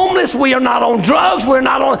not homeless, we are not on drugs,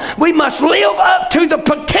 we must live up to the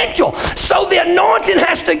potential. So the anointing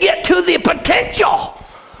has to get to the potential.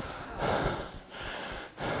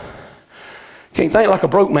 Can't think like a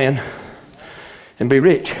broke man and be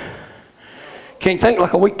rich. Can't think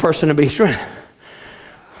like a weak person and be strong.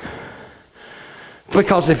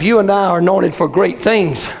 Because if you and I are anointed for great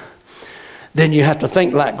things, then you have to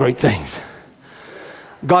think like great things.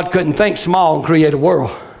 God couldn't think small and create a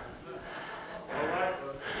world.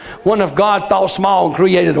 What if God thought small and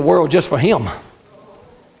created a world just for him?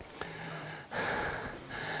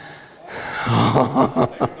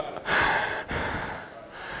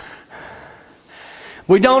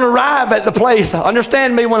 We don't arrive at the place,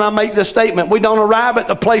 understand me when I make this statement, we don't arrive at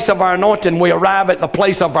the place of our anointing, we arrive at the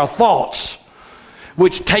place of our thoughts,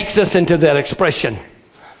 which takes us into that expression.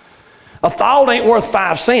 A thought ain't worth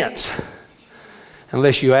 5 cents.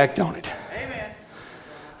 Unless you act on it. Amen.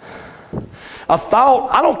 A thought,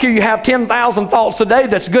 I don't care you have 10,000 thoughts a day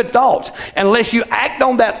that's good thoughts. Unless you act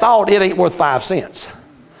on that thought, it ain't worth 5 cents.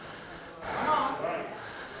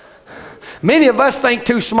 Many of us think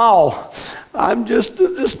too small. I'm just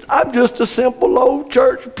a simple old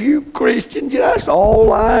church pew Christian. That's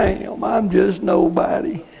all I am. I'm just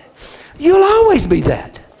nobody. You'll always be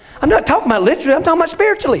that. I'm not talking about literally, I'm talking about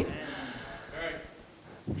spiritually.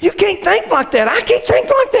 You can't think like that. I can't think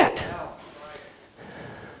like that.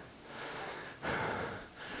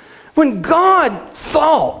 When God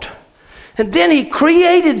thought, and then he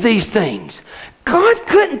created these things, God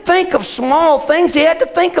couldn't think of small things. He had to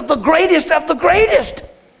think of the greatest of the greatest.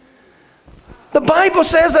 The Bible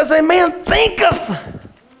says, as a man thinketh,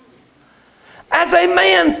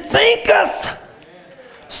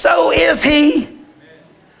 so is he.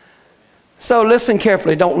 So listen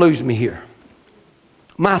carefully. Don't lose me here.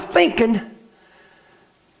 My thinking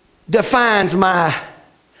defines I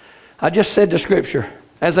just said the scripture,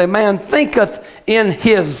 as a man thinketh in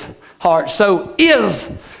his heart, so is,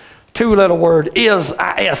 2-letter word, is,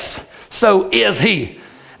 I-S, so is he.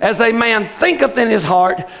 As a man thinketh in his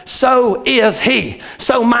heart, so is he.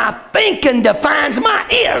 So my thinking defines my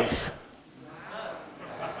is.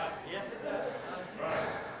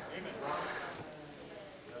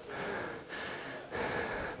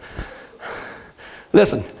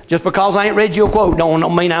 Listen, just because I ain't read you a quote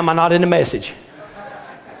don't mean I'm not in the message.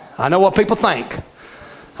 I know what people think.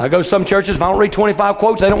 I go to some churches, if I don't read 25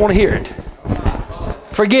 quotes, they don't want to hear it.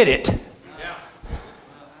 Forget it.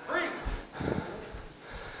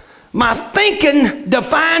 My thinking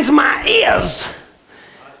defines my is.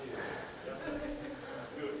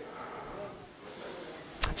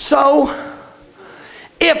 So,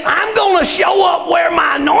 if I'm going to show up where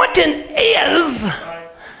my anointing is,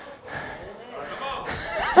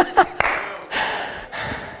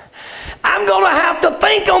 I'm going to have to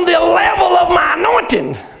think on the level of my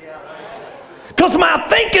anointing. Because my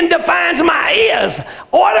thinking defines my is.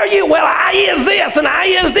 What are you? Well, I is this and I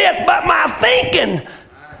is this. But my thinking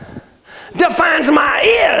defines my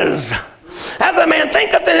is. As a man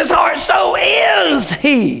thinketh in his heart, so is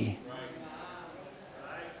he.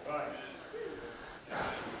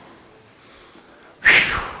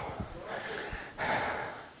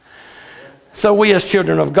 So we as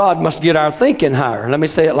children of God must get our thinking higher. Let me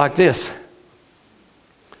say it like this.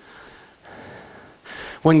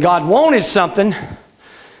 When God wanted something,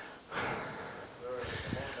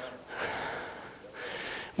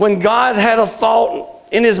 when God had a thought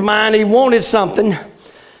in his mind, he wanted something,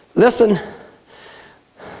 listen,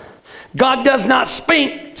 God does not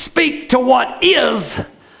speak to what is.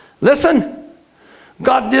 Listen,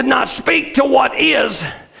 God did not speak to what is.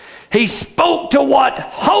 He spoke to what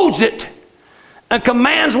holds it and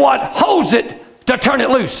commands what holds it to turn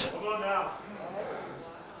it loose.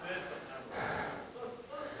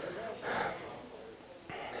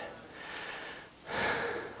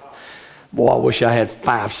 Boy, I wish I had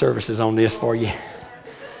 5 services on this for you.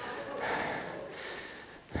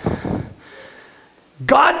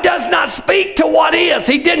 God does not speak to what is.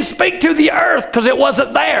 He didn't speak to the earth because it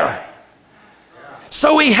wasn't there.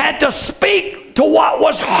 So he had to speak to what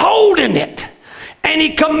was holding it. And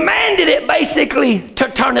he commanded it basically to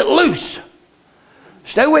turn it loose.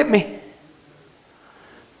 Stay with me.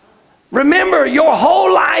 Remember, your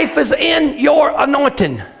whole life is in your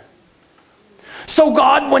anointing. So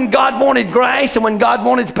God, when God wanted grass and when God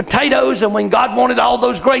wanted potatoes and when God wanted all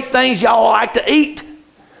those great things y'all like to eat,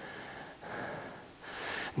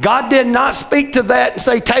 God did not speak to that and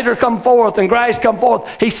say, tater come forth and grass come forth.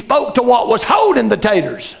 He spoke to what was holding the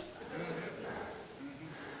taters.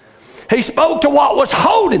 He spoke to what was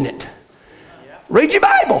holding it. Read your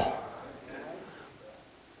Bible.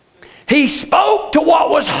 He spoke to what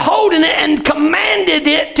was holding it and commanded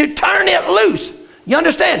it to turn it loose. You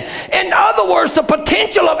understand? In other words, the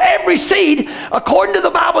potential of every seed, according to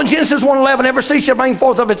the Bible in Genesis 1:11, every seed shall bring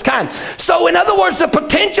forth of its kind. So in other words, the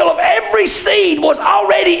potential of every seed was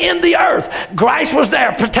already in the earth. Grass was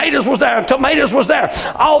there, potatoes was there, tomatoes was there,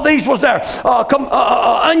 all these was there,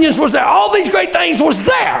 onions was there, all these great things was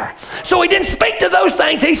there. So he didn't speak to those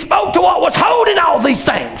things, he spoke to what was holding all these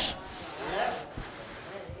things.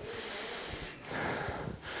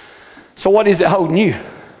 So what is it holding you?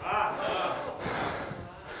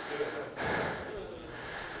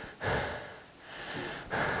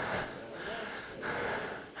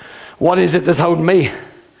 What is it that's holding me?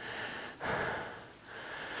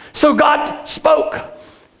 So God spoke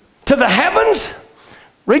to the heavens.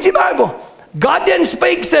 Read your Bible. God didn't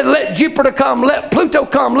speak, said, let Jupiter come, let Pluto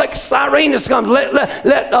come, let Cyrenus come,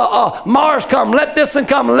 let Mars come, let this one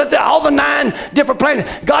come, let all the 9 different planets.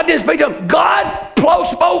 God didn't speak to them. God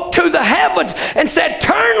spoke to the heavens and said,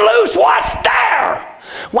 turn loose what's there.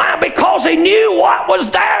 Why? Because he knew what was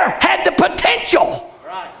there had the potential.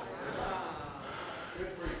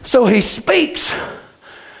 So he speaks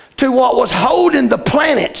to what was holding the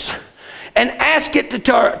planets and asked it to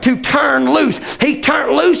turn loose. He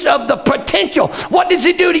turned loose of the potential. What does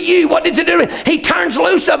he do to you? What does he do to me? He turns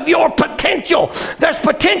loose of your potential. There's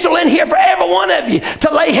potential in here for every one of you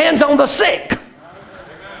to lay hands on the sick.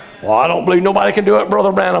 Well, I don't believe nobody can do it,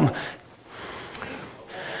 Brother Branham.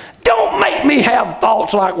 Don't make me have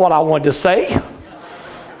thoughts like what I wanted to say.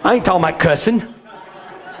 I ain't talking about cussing.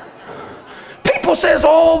 People says,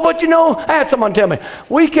 oh, but you know, I had someone tell me,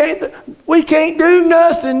 we can't do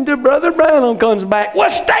nothing till Brother Branham comes back. Well,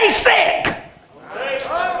 stay sick.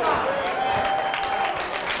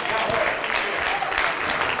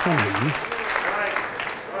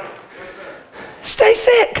 Stay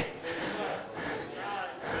sick.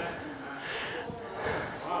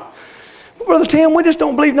 Brother Tim, we just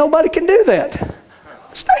don't believe nobody can do that.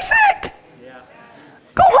 Stay sick.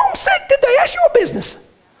 Go home sick today. That's your business.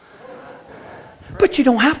 But you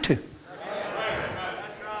don't have to.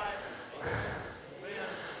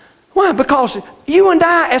 Why? Because you and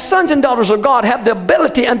I, as sons and daughters of God, have the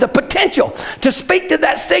ability and the potential to speak to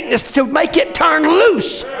that sickness to make it turn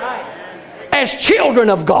loose as children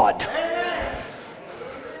of God.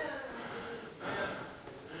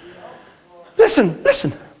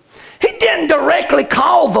 Listen. didn't directly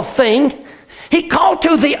call the thing. He called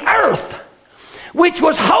to the earth, which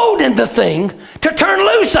was holding the thing, to turn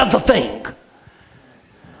loose of the thing.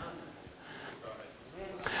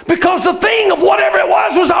 Because the thing of whatever it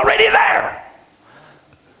was already there.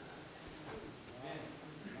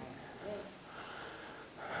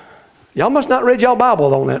 Y'all must not read y'all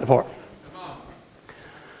Bible on that part.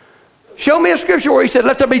 Show me a scripture where he said,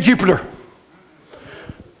 let there be Jupiter.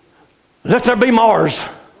 Let there be Mars.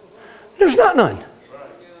 There's not none.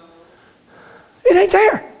 It ain't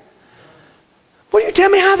there. Well, you tell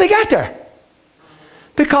me how they got there.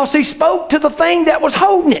 Because he spoke to the thing that was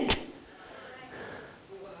holding it.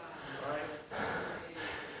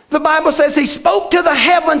 The Bible says he spoke to the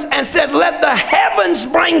heavens and said, let the heavens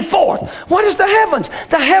bring forth. What is the heavens?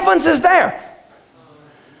 The heavens is there.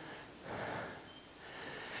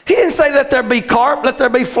 He didn't say let there be carp, let there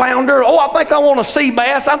be flounder. Oh, I think I want a sea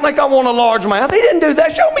bass. I think I want a largemouth. He didn't do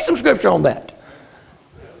that. Show me some scripture on that.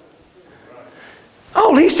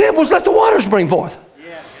 All he said was let the waters bring forth.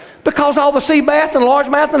 Because all the sea bass and the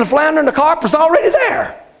largemouth and the flounder and the carp was already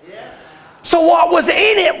there. So what was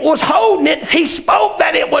in it was holding it. He spoke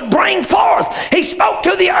that it would bring forth. He spoke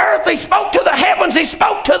to the earth. He spoke to the heavens. He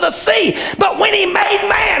spoke to the sea. But when he made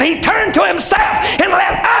man, he turned to himself and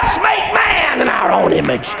let us make man in our own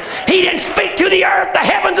image. He didn't speak to the earth, the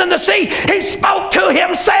heavens, and the sea. He spoke to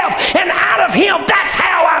himself. And out of him, that's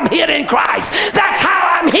how I'm hid in Christ. That's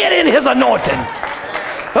how I'm hid in his anointing.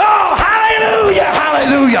 Oh, hallelujah,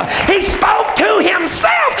 hallelujah. He spoke to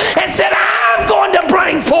himself and said, I'm going to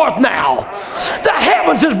bring forth now. The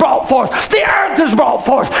heavens is brought forth. The earth is brought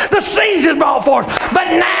forth. The seas is brought forth. But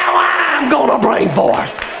now I'm going to bring forth.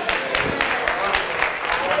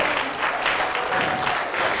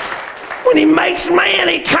 When he makes man,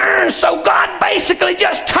 he turns. So God basically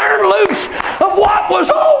just turned loose of what was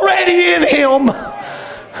already in him.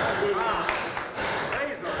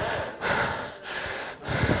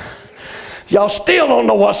 Y'all still don't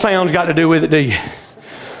know what sound's got to do with it, do you?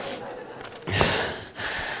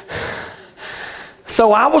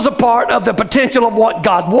 So I was a part of the potential of what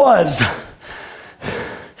God was.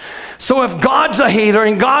 So if God's a healer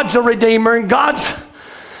and God's a redeemer and God's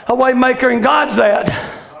a way maker and God's that,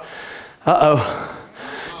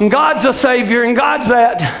 and God's a savior and God's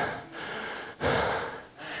that,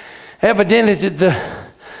 evidently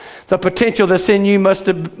the potential that's in you must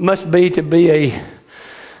be to be a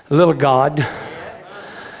little God.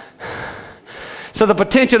 So the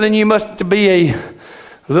potential in you must be a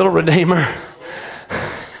little redeemer.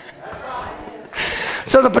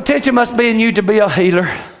 So the potential must be in you to be a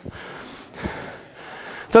healer.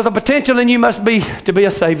 So the potential in you must be to be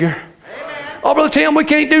a savior. Oh, Brother Tim, we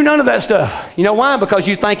can't do none of that stuff. You know why? Because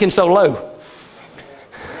you're thinking so low.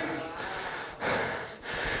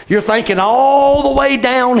 You're thinking all the way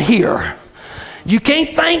down here. You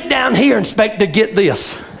can't think down here and expect to get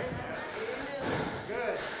this.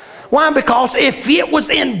 Why? Because if it was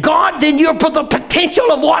in God, then you're for the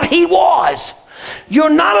potential of what he was. You're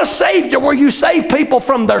not a savior where you save people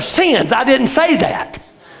from their sins. I didn't say that.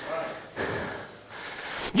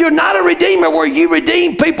 You're not a redeemer where you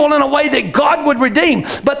redeem people in a way that God would redeem.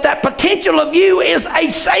 But that potential of you is a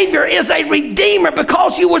savior, is a redeemer.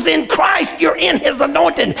 Because you was in Christ, you're in his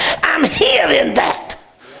anointing. I'm here in that.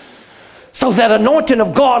 So that anointing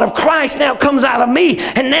of God, of Christ, now comes out of me.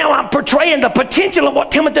 And now I'm portraying the potential of what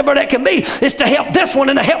Timothy Burnett can be, is to help this one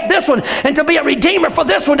and to help this one, and to be a redeemer for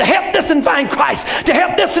this one, to help this and find Christ, to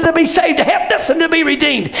help this and to be saved, to help this and to be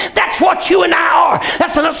redeemed. That's what you and I are.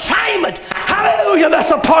 That's an assignment. Hallelujah.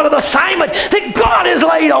 That's a part of the assignment that God has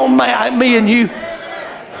laid on me and you.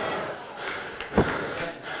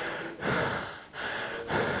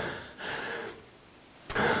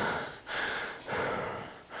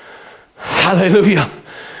 Hallelujah.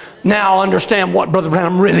 Now I understand what Brother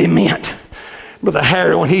Branham really meant. Brother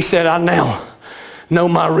Harry, when he said, I now know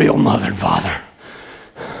my real mother and father.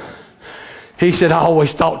 He said, I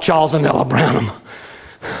always thought Charles and Ella Branham.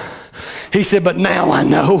 He said, but now I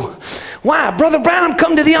know. Why? Brother Branham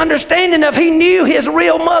come to the understanding of he knew his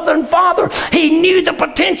real mother and father. He knew the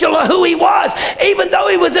potential of who he was, even though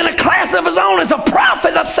he was in a class of his own as a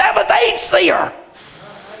prophet, a seventh age seer.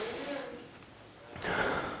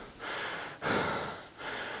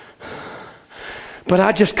 But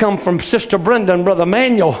I just come from Sister Brenda and Brother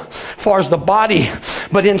Manuel as far as the body.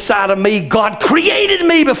 But inside of me, God created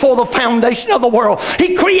me before the foundation of the world.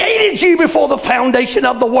 He created you before the foundation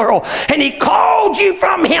of the world. And he called you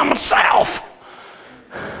from himself.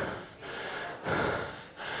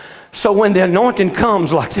 So when the anointing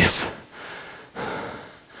comes like this,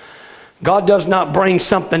 God does not bring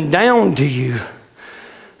something down to you.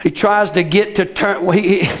 He tries to get to turn.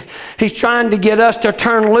 He He's trying to get us to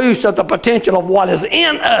turn loose of the potential of what is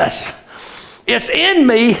in us. It's in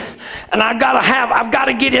me, and I've got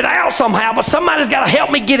to get it out somehow, but somebody's got to help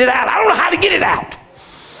me get it out. I don't know how to get it out.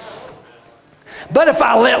 But if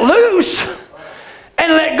I let loose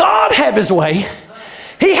and let God have his way,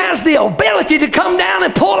 he has the ability to come down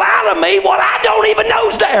and pull out of me what I don't even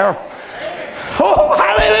know's there. Oh,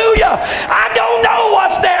 hallelujah. I don't know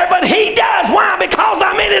what's there, but he does. Why? Because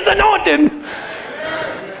I'm in his anointing.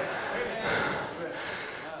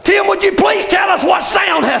 Tim, would you please tell us what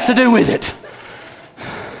sound has to do with it?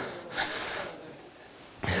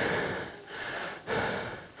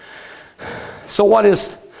 So what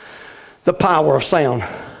is the power of sound?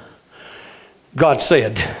 God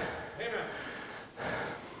said.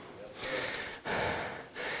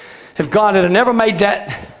 If God had never made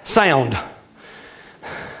that sound,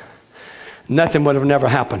 nothing would have never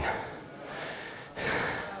happened.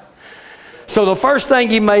 So the first thing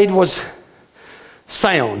he made was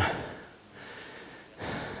sound.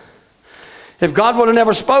 If God would have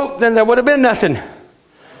never spoke, then there would have been nothing.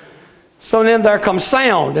 So then there comes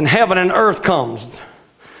sound, and heaven and earth comes.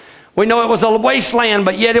 We know it was a wasteland,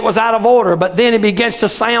 but yet it was out of order. But then it begins to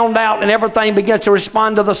sound out, and everything begins to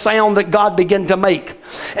respond to the sound that God began to make.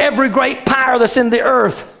 Every great power that's in the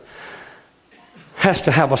earth has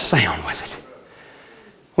to have a sound with it.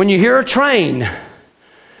 When you hear a train,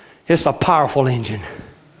 it's a powerful engine.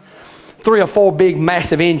 3 or 4 big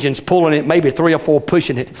massive engines pulling it, maybe 3 or 4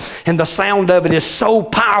 pushing it. And the sound of it is so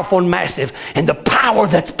powerful and massive, and the power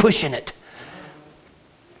that's pushing it.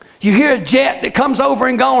 You hear a jet that comes over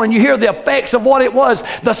and gone, and you hear the effects of what it was.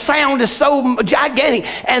 The sound is so gigantic,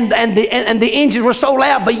 and the engines were so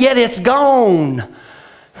loud, but yet it's gone.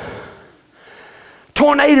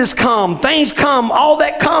 Tornadoes come, things come, all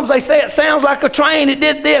that comes. They say it sounds like a train. It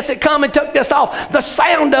did this, it come and took this off. The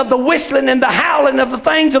sound of the whistling and the howling of the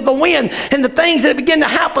things of the wind and the things that begin to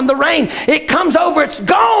happen, the rain, it comes over, it's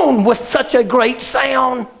gone with such a great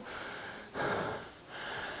sound.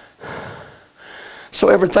 So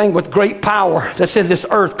everything with great power that's in this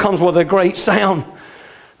earth comes with a great sound.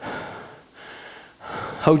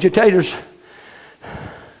 Hold your taters.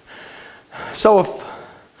 So if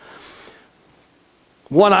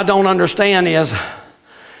what I don't understand is,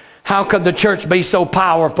 how could the church be so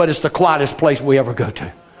powerful, but it's the quietest place we ever go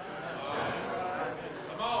to?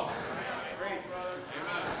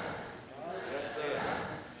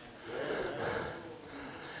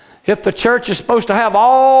 If the church is supposed to have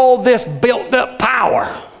all this built up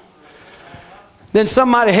power, then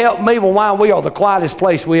somebody help me with why we are the quietest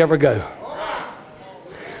place we ever go.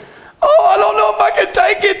 Oh, I don't know if I can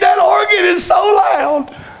take it. That organ is so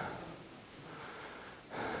loud.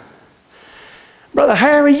 Brother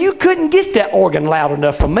Harry, you couldn't get that organ loud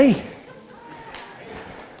enough for me.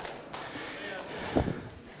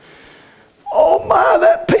 Oh my,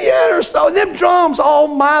 that piano, so them drums, oh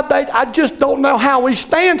my, I just don't know how we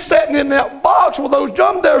stand sitting in that box with those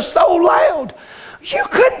drums. They're so loud. You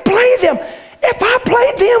couldn't play them. If I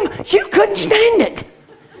played them, you couldn't stand it.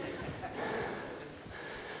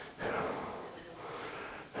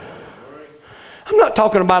 I'm not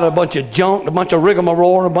talking about a bunch of junk, a bunch of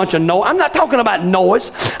rigmarole, a bunch of noise. I'm not talking about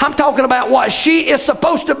noise. I'm talking about what she is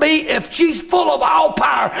supposed to be if she's full of all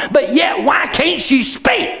power, but yet why can't she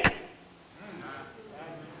speak?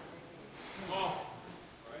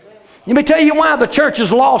 Let me tell you why the church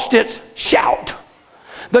has lost its shout.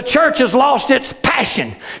 The church has lost its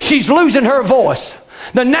passion. She's losing her voice.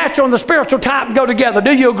 The natural and the spiritual type go together.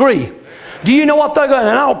 Do you agree? Do you know what they're going?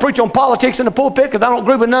 And I don't preach on politics in the pulpit because I don't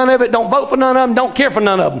agree with none of it, don't vote for none of them, don't care for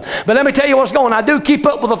none of them. But let me tell you what's going on. I do keep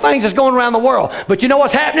up with the things that's going around the world. But you know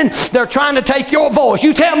what's happening? They're trying to take your voice.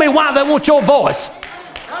 You tell me why they want your voice.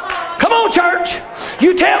 Come on, church.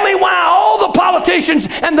 You tell me why all the politicians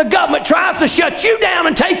and the government tries to shut you down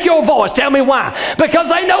and take your voice. Tell me why. Because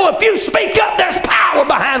they know if you speak up, there's power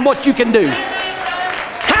behind what you can do.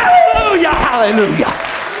 Hallelujah, hallelujah.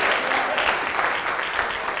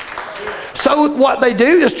 So what they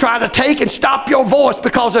do is try to take and stop your voice,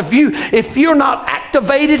 because if you're not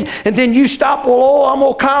activated and then you stop, well, oh, I'm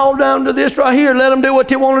going to call down to this right here, let them do what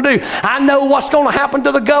they want to do. I know what's going to happen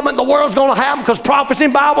to the government, the world's going to happen, because prophecy in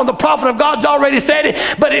the Bible and the prophet of God's already said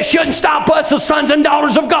it, but it shouldn't stop us as sons and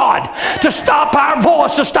daughters of God to stop our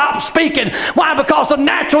voice, to stop speaking. Why? Because the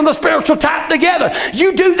natural and the spiritual tap together.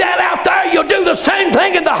 You do that out there, you'll do the same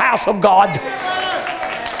thing in the house of God.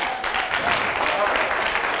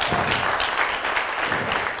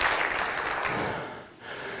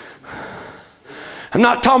 I'm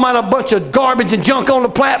not talking about a bunch of garbage and junk on the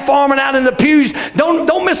platform and out in the pews.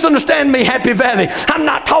 Don't misunderstand me, Happy Valley. I'm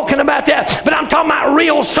not talking about that. But I'm talking about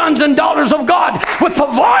real sons and daughters of God with the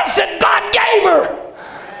voice that God gave her.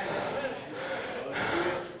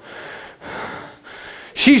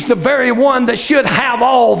 She's the very one that should have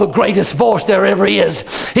all the greatest voice there ever is.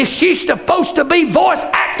 If she's supposed to be voice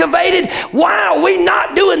activated, why are we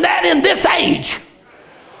not doing that in this age?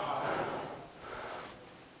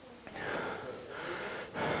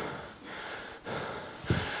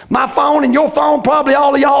 My phone and your phone, probably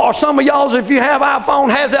all of y'all, or some of y'all's, if you have iPhone,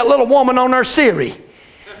 has that little woman on there, Siri.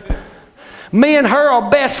 Me and her are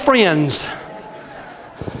best friends.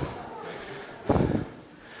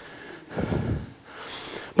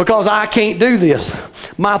 Because I can't do this.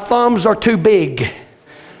 My thumbs are too big.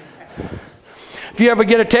 If you ever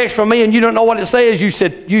get a text from me and you don't know what it says, you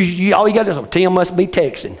said, all you got to do is, Tim must be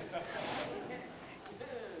texting.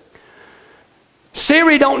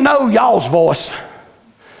 Siri don't know y'all's voice.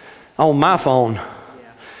 On my phone,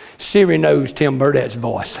 Siri knows Tim Burdett's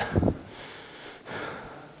voice.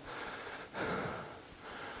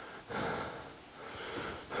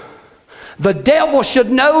 The devil should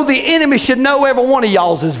know, the enemy should know every one of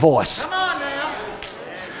y'all's voice. Come on now.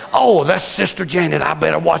 Oh, that's Sister Janet. I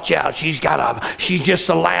better watch out. She's just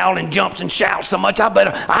so loud and jumps and shouts so much.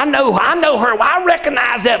 I know her. I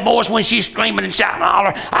recognize that voice when she's screaming and shouting and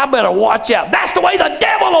hollering. I better watch out. That's the way the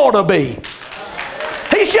devil ought to be.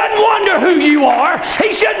 He shouldn't wonder who you are.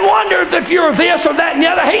 He shouldn't wonder if you're this or that and the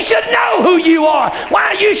other. He should know who you are.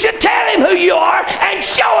 Why, you should tell him who you are and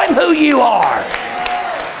show him who you are.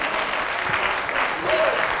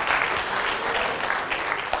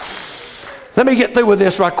 Let me get through with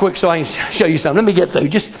this right quick so I can show you something. Let me get through.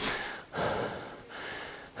 Just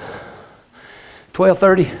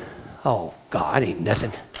 12:30. Oh, God, I ain't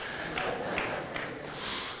nothing.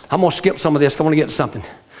 I'm going to skip some of this. I want to get to something.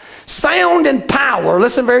 Sound and power.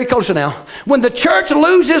 Listen very closely now. When the church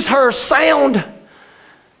loses her sound,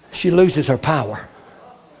 she loses her power.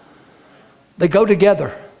 They go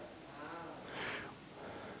together.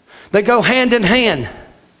 They go hand in hand.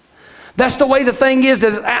 That's the way the thing is.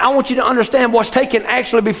 That I want you to understand what's taken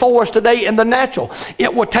actually before us today in the natural.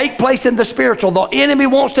 It will take place in the spiritual. The enemy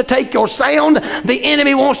wants to take your sound. The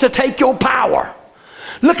enemy wants to take your power.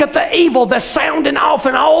 Look at the evil that's sounding off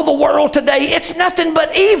in all the world today. It's nothing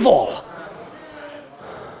but evil.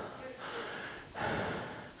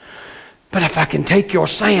 But if I can take your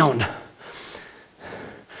sound,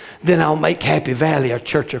 then I'll make Happy Valley a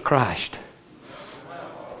Church of Christ.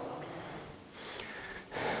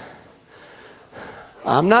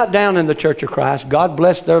 I'm not down in the Church of Christ. God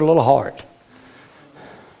bless their little heart.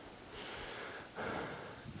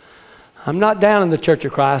 I'm not down in the Church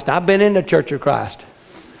of Christ. I've been in the Church of Christ.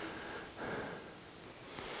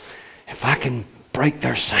 If I can break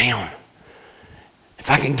their sound,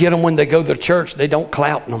 if I can get them when they go to church, they don't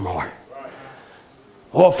clap no more.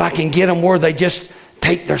 Or if I can get them where they just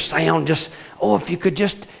take their sound, if you could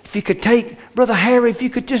take, Brother Harry, if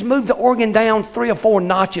you could just move the organ down 3 or 4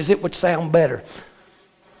 notches, it would sound better.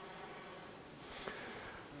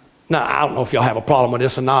 Now, I don't know if y'all have a problem with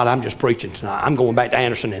this or not. I'm just preaching tonight. I'm going back to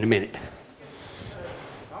Anderson in a minute.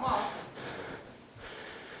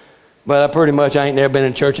 But I ain't never been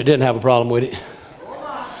in church that didn't have a problem with it.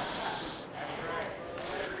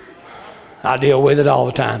 I deal with it all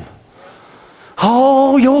the time.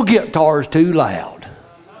 Oh, your guitar's too loud.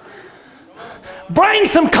 Bring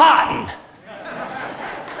some cotton.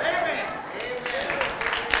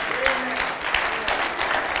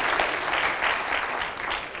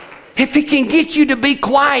 If he can get you to be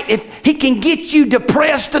quiet, if he can get you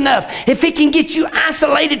depressed enough, if he can get you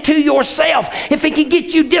isolated to yourself, if he can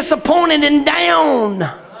get you disappointed and down.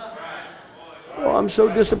 Oh, I'm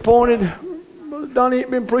so disappointed. Brother Donnie ain't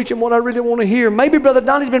been preaching what I really want to hear. Maybe Brother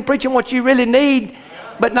Donnie's been preaching what you really need,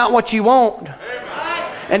 but not what you want.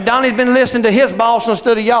 And Donnie's been listening to his boss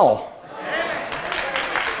instead of y'all.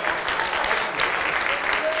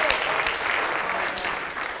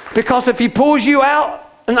 Because if he pulls you out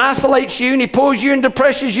and isolates you, and he pulls you and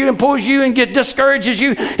depresses you and pulls you and discourages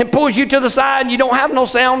you and pulls you to the side, and you don't have no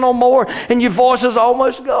sound no more, and your voice is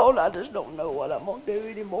almost gone, I just don't know what I'm going to do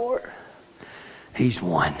anymore. He's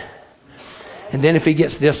one. And then if he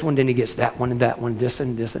gets this one, then he gets that one and that one, this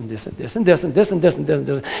and this and this and this and this and this and this and this and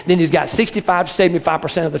this. Then he's got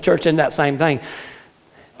 65-75% of the church in that same thing.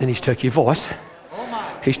 Then he's took your voice.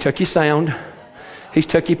 He's took your sound. He's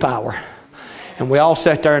took your power. And we all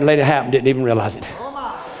sat there and let it happen, didn't even realize it.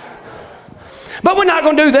 But we're not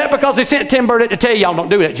going to do that because they sent Tim Burdett to tell y'all don't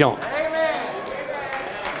do that junk. Amen.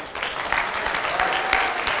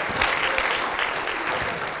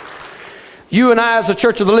 You and I as a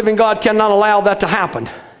Church of the Living God cannot allow that to happen.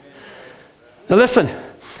 Now listen,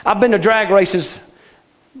 I've been to drag races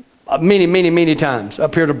many times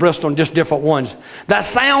up here to Bristol and just different ones. That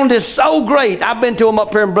sound is so great. I've been to them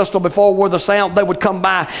up here in Bristol before where the sound, they would come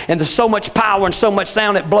by and there's so much power and so much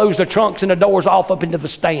sound it blows the trunks and the doors off up into the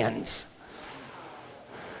stands.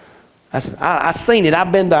 I've seen it.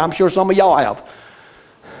 I've been there. I'm sure some of y'all have.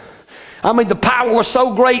 I mean, the power was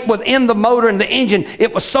so great within the motor and the engine.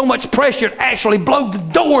 It was so much pressure, it actually blew the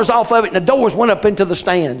doors off of it, and the doors went up into the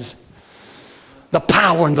stands. The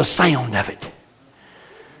power and the sound of it.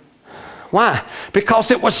 Why?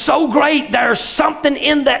 Because it was so great. There's something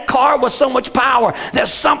in that car with so much power that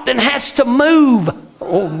something has to move.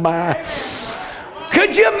 Oh, my.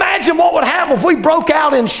 Could you imagine what would happen if we broke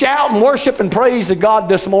out in shout and worship and praise to God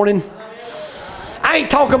this morning? I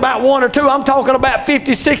ain't talking about one or two. I'm talking about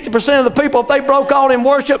 50, 60% of the people. If they broke out in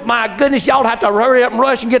worship, my goodness, y'all have to hurry up and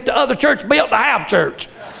rush and get the other church built to have church.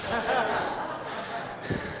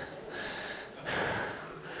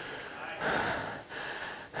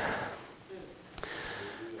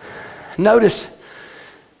 Notice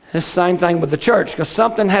the same thing with the church, because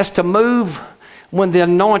something has to move when the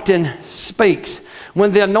anointing speaks.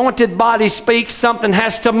 When the anointed body speaks, something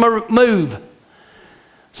has to move.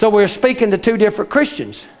 So we're speaking to two different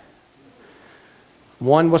Christians.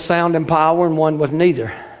 One with sound and power and one with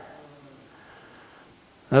neither.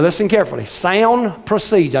 Now listen carefully. Sound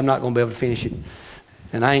proceeds. I'm not going to be able to finish it.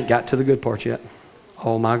 And I ain't got to the good part yet.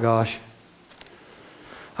 Oh my gosh.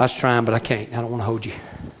 I was trying, but I can't. I don't want to hold you.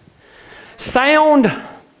 Sound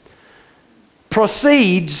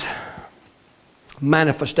precedes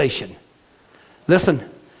manifestation. Listen.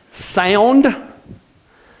 Sound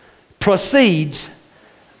precedes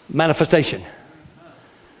manifestation.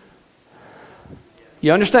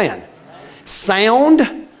 You understand?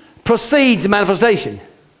 Sound precedes manifestation.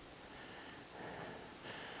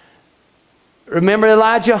 Remember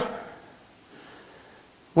Elijah?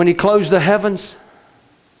 When he closed the heavens?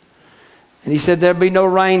 And he said there'd be no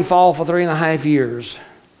rain fall for 3.5 years.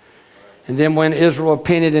 And then when Israel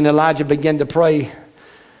repented and Elijah began to pray,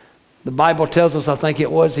 the Bible tells us, I think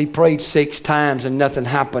it was, he prayed 6 times and nothing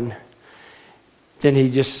happened. Then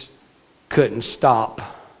he just couldn't stop.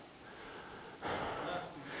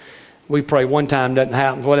 We pray one time, doesn't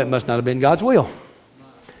happen. Well, that must not have been God's will.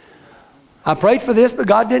 I prayed for this, but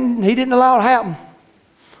God didn't. He didn't allow it to happen.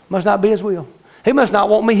 Must not be His will. He must not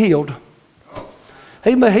want me healed.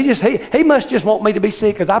 He must just want me to be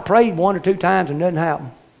sick because I prayed 1 or 2 times and nothing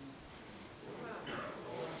happened.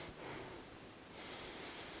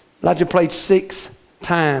 Elijah prayed 6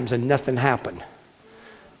 times and nothing happened.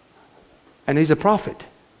 And he's a prophet.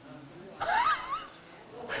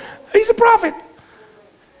 He's a prophet.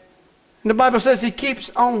 And the Bible says he keeps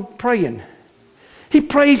on praying. He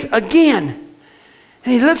prays again.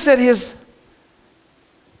 And he looks at his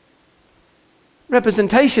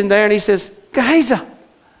representation there and he says, Gehazi,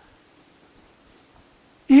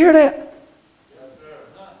 you hear that? Yes, sir.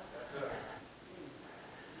 Yes, sir.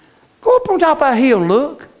 Go up on top of that hill and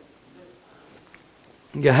look.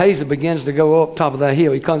 Gehazi begins to go up top of that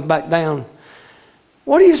hill. He comes back down.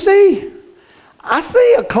 What do you see? I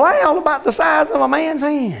see a cloud about the size of a man's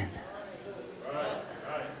hand. Right.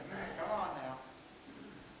 Come on now.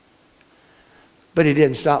 But he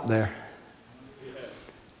didn't stop there.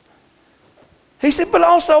 He said, but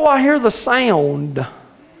also I hear the sound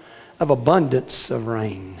of abundance of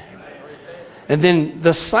rain. And then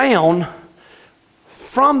the sound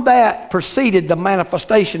from that preceded the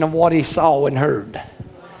manifestation of what he saw and heard.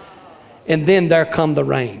 And then there come the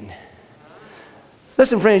rain.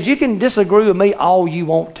 Listen, friends, you can disagree with me all you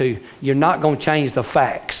want to. You're not going to change the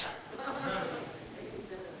facts.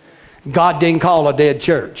 God didn't call a dead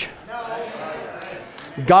church.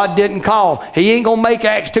 God didn't call. He ain't going to make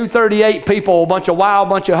Acts 2:38 people, a bunch of wild,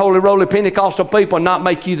 bunch of holy roly Pentecostal people and not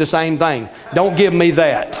make you the same thing. Don't give me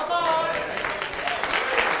that.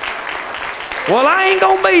 Well, I ain't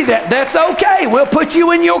going to be that. That's okay. We'll put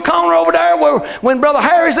you in your corner over there where when Brother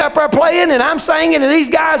Harry's up there playing and I'm singing and these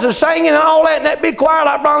guys are singing and all that in that big choir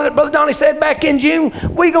like Brother Donnie said back in June,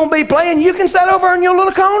 we're going to be playing. You can sit over in your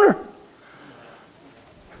little corner.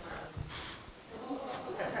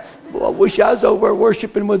 Well, I wish I was over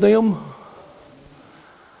worshiping with them.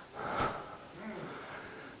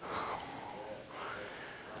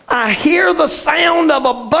 I hear the sound of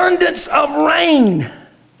abundance of rain.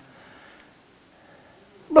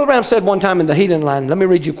 Brother Brown said one time in the heating line, let me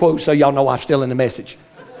read you a quote so y'all know I'm still in the message.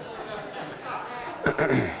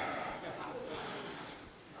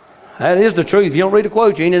 That is the truth. If you don't read a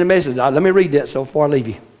quote, you ain't in the message. Let me read that so before I leave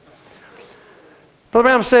you. Brother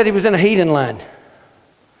Brown said he was in a heating line.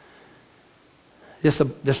 This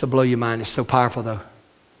will blow your mind. It's so powerful, though.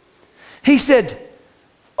 He said,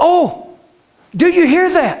 oh, do you hear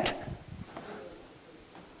that?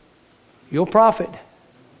 You're a prophet.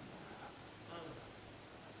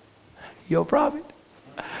 You're a prophet.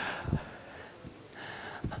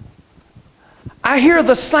 I hear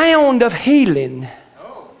the sound of healing.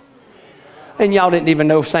 And y'all didn't even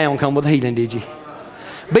know sound come with healing, did you?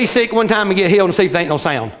 Be sick one time and get healed and see if there ain't no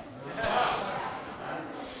sound.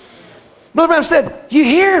 Brother Branham said, you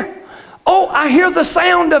hear? Oh, I hear the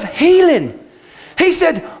sound of healing. He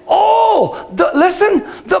said, oh, listen,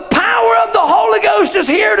 the power of the Holy Ghost is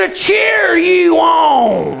here to cheer you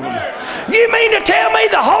on. You mean to tell me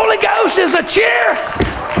the Holy Ghost is a cheer?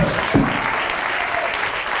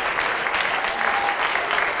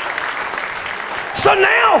 So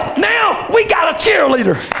now we got a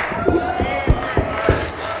cheerleader.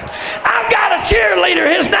 I've got a cheerleader.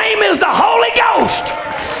 His name is the Holy Ghost.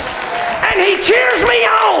 And he cheers me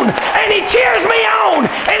on, and he cheers me on,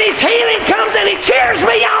 and his healing comes and he cheers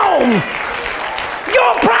me on.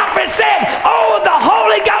 Your prophet said, oh, the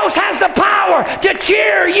Holy Ghost has the power to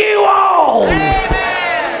cheer you on.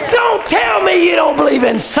 Amen. Don't tell me you don't believe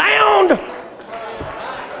in sound.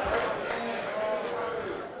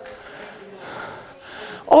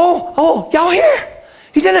 Oh, y'all hear?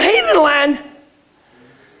 He's in a healing line.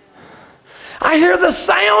 I hear the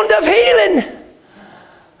sound of healing.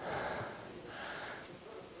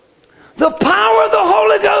 The power of the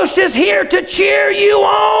Holy Ghost is here to cheer you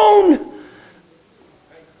on.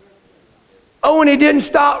 Oh, and he didn't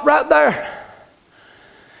stop right there.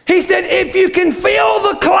 He said, if you can feel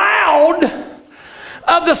the cloud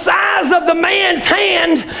of the size of the man's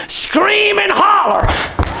hand, scream and holler.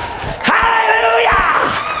 Hallelujah!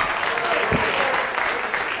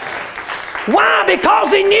 Why?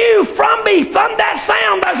 Because he knew from that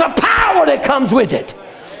sound there's a power that comes with it.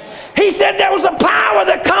 He said there was a power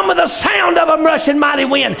that come with the sound of a rushing mighty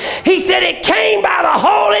wind. He said it came by the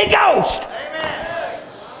Holy Ghost. Amen.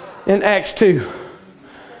 In Acts 2.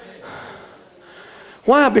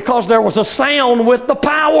 Why? Because there was a sound with the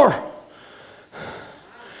power.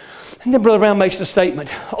 And then Brother Brown makes the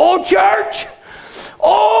statement, oh church,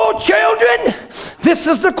 oh children, this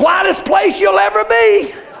is the quietest place you'll ever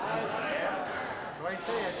be.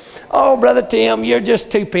 Oh, Brother Tim, you're just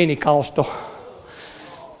too Pentecostal.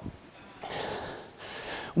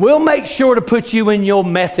 We'll make sure to put you in your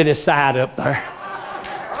Methodist side up there.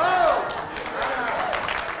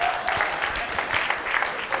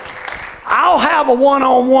 I'll have a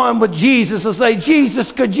one-on-one with Jesus and say,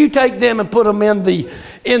 Jesus, could you take them and put them in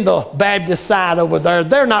the Baptist side over there?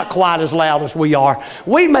 They're not quite as loud as we are.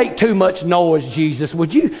 We make too much noise, Jesus. We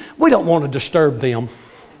don't want to disturb them.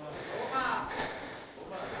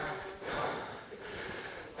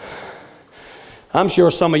 I'm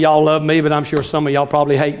sure some of y'all love me, but I'm sure some of y'all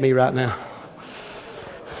probably hate me right now.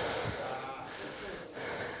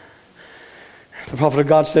 The prophet of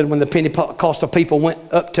God said when the Pentecostal people went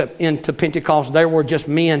into Pentecost, there were just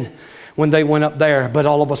men when they went up there. But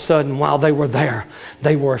all of a sudden, while they were there,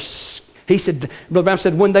 he said, Brother Branham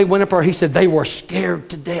said, when they went up there, he said they were scared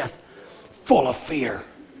to death, full of fear.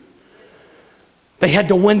 They had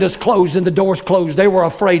the windows closed and the doors closed. They were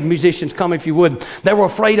afraid, musicians, come if you would. They were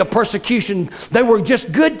afraid of persecution. They were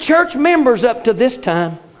just good church members up to this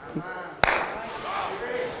time.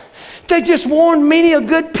 They just worn many a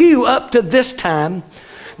good pew up to this time.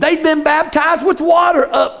 They'd been baptized with water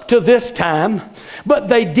up to this time, but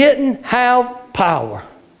they didn't have power.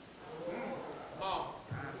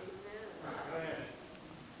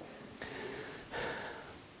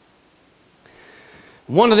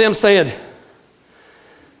 One of them said,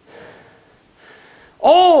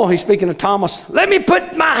 oh, he's speaking to Thomas. Let me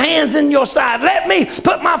put my hands in your side. Let me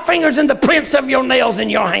put my fingers in the prints of your nails in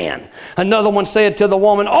your hand. Another one said to the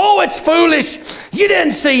woman, oh, it's foolish. You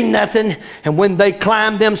didn't see nothing. And when they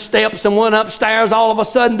climbed them steps and went upstairs, all of a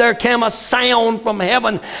sudden there came a sound from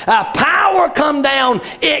heaven. A power come down.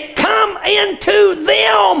 It come into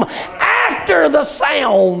them after the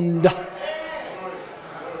sound.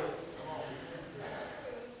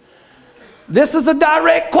 This is a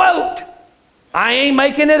direct quote. I ain't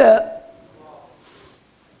making it up.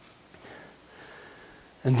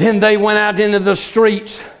 And then they went out into the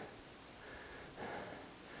streets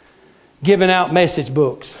giving out message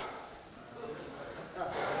books.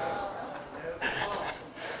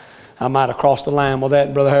 I might have crossed the line with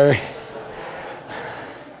that, Brother Harry.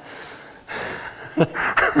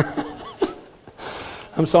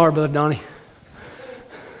 I'm sorry, Brother Donnie.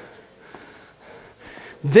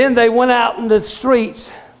 Then they went out in the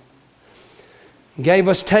streets, gave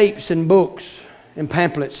us tapes and books and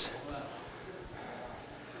pamphlets.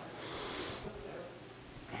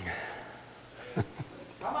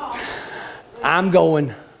 I'm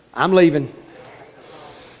going. I'm leaving.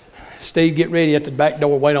 Steve, get ready at the back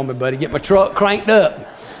door. Wait on me, buddy. Get my truck cranked up.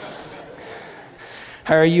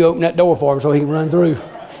 Harry, you open that door for him so he can run through.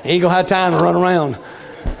 He ain't going to have time to run around.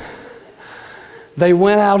 They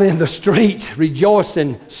went out in the streets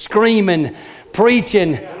rejoicing, screaming,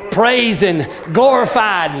 preaching, praising,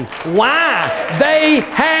 glorifying. Why? They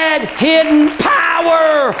had hidden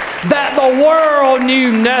power that the world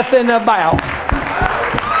knew nothing about.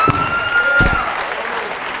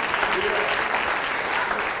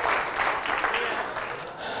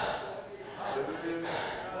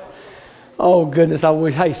 Oh, goodness, I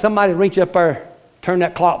wish. Hey, somebody reach up there, turn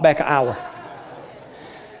that clock back an hour.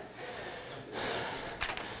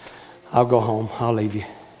 I'll go home. I'll leave you.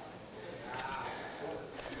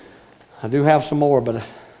 I do have some more, but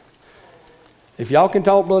if y'all can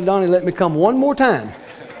talk, Brother Donnie, let me come one more time.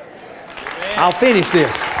 I'll finish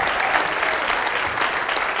this.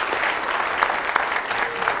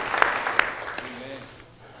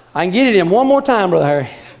 I can get it in one more time, Brother Harry.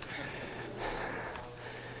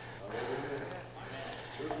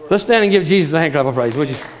 Let's stand and give Jesus a hand clap of praise, would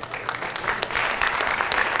you?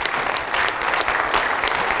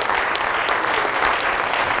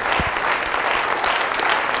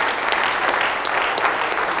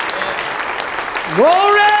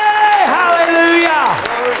 Glory! Hallelujah!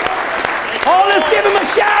 Oh, let's give him a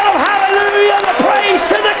shout of hallelujah and the praise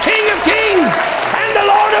to the King of Kings and the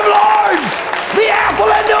Lord of Lords, the Alpha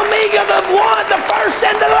and the Omega, the one, the first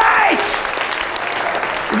and the last,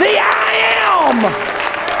 the I am.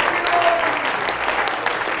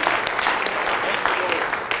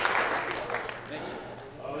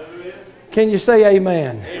 Can you say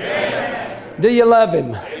amen? Amen. Do you love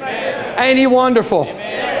him? Amen. Ain't he wonderful?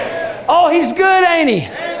 Amen. Oh, he's good, ain't he?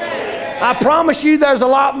 Amen. I promise you there's a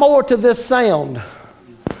lot more to this sound.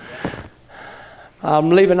 I'm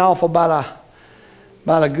leaving off about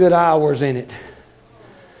a good hour's in it.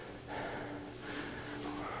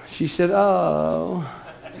 She said, oh.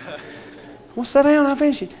 Well, sit down, I'll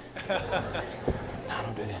finish it. No,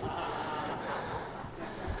 don't do that.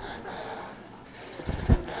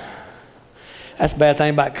 That's the bad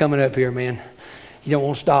thing about coming up here, man. You don't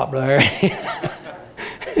want to stop, brother.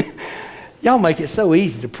 Y'all make it so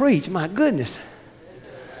easy to preach. My goodness.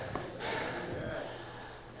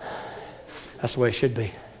 That's the way it should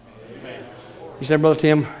be. You said, Brother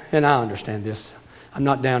Tim, and I understand this. I'm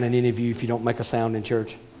not down on any of you if you don't make a sound in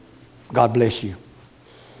church. God bless you.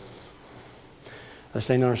 I just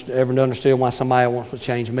ain't ever understood why somebody wants to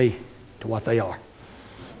change me to what they are.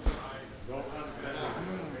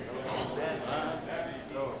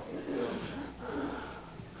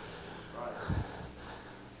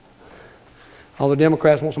 All the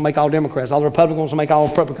Democrats wants to make all Democrats. All the Republicans wants to make all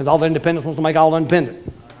Republicans. All the Independents wants to make all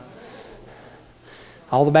Independent.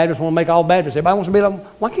 All the Baptists want to make all Baptists. Everybody wants to be like,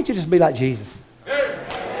 why can't you just be like Jesus?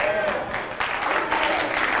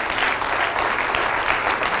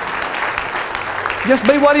 Just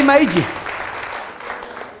be what he made you.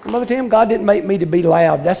 Brother Tim, God didn't make me to be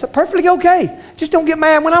loud. That's perfectly okay. Just don't get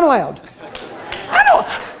mad when I'm loud. Brother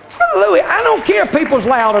Louis, I don't care if people's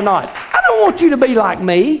loud or not. I don't want you to be like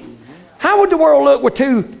me. How would the world look with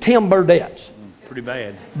two Tim Burdettes? Pretty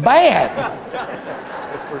bad. Bad.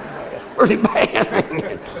 Pretty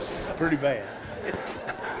bad. Pretty bad.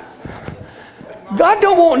 God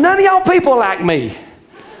don't want none of y'all people like me.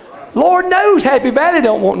 Lord knows Happy Valley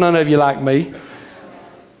don't want none of you like me.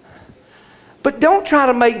 But don't try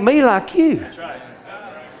to make me like you. That's right.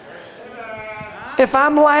 If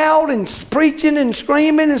I'm loud and preaching and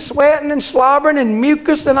screaming and sweating and slobbering and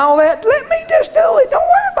mucus and all that, let me just do it. Don't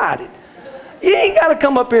worry about it. You ain't got to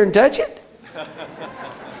come up here and touch it.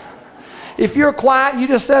 If you're quiet and you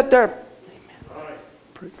just sit there,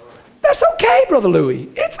 that's okay, Brother Louis.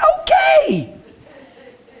 It's okay.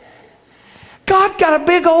 God's got a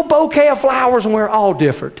big old bouquet of flowers and we're all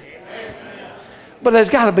different. But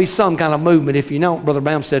there's got to be some kind of movement. If you don't, Brother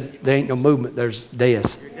Bam said there ain't no movement, there's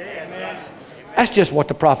death. That's just what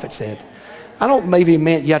the prophet said. I don't maybe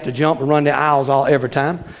meant you have to jump and run the aisles every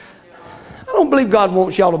time. I don't believe God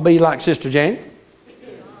wants y'all to be like Sister Jane.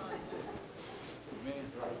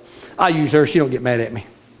 I use her. She don't get mad at me.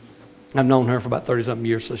 I've known her for about 30-something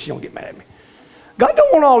years, so she don't get mad at me. God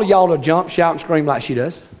don't want all of y'all to jump, shout, and scream like she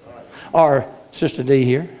does. Or Sister D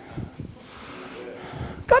here.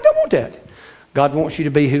 God don't want that. God wants you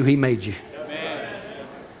to be who he made you.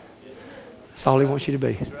 That's all he wants you to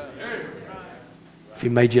be. If he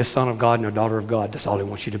made you a son of God and a daughter of God, that's all he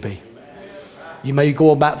wants you to be. You may go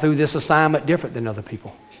about through this assignment different than other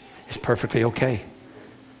people. It's perfectly okay.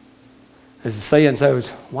 As the saying goes,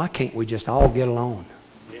 why can't we just all get along?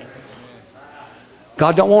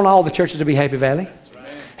 God don't want all the churches to be Happy Valley.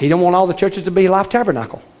 He don't want all the churches to be Life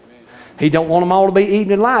Tabernacle. He don't want them all to be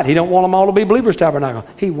Evening Light. He don't want them all to be Believers Tabernacle.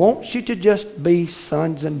 He wants you to just be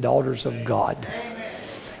sons and daughters of God.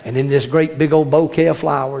 And in this great big old bouquet of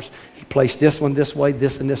flowers, He placed this one this way,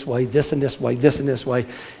 this and this way, this and this way, this and this way.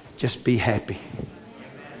 Just be happy.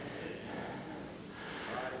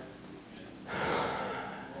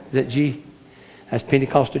 Is that G? That's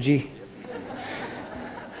Pentecostal G.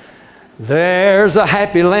 There's a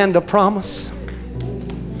happy land of promise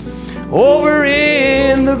over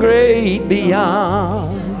in the great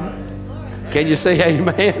beyond. Can you say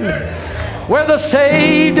amen? Where the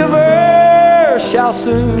saved of earth shall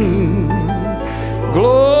soon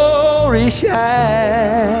glory shine.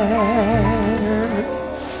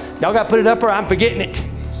 Y'all got to put it up or I'm forgetting it.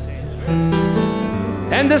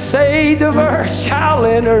 And the saved of earth shall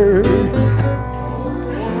enter.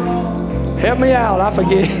 Help me out, I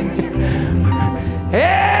forget.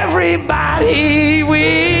 Everybody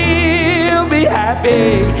will be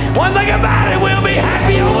happy. One thing about it, we'll be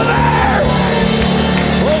happy over there.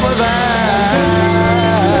 Over there.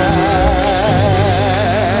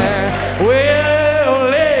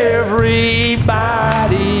 Well, everybody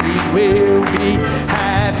will be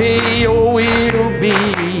happy. Oh, we'll be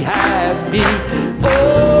happy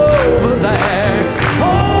over there.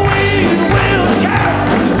 Oh, we will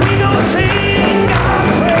shout. We gonna sing our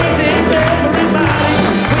praises. Everybody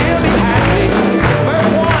will be happy. Verse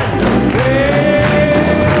 1.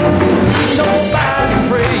 Well, nobody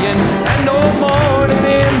praying and no mourning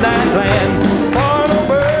in that land. For no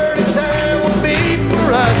burdens there will be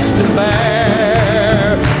for us to bear.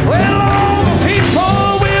 Well, all the people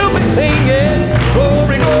will be singing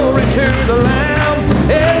glory, glory to the Lamb.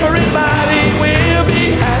 Everybody will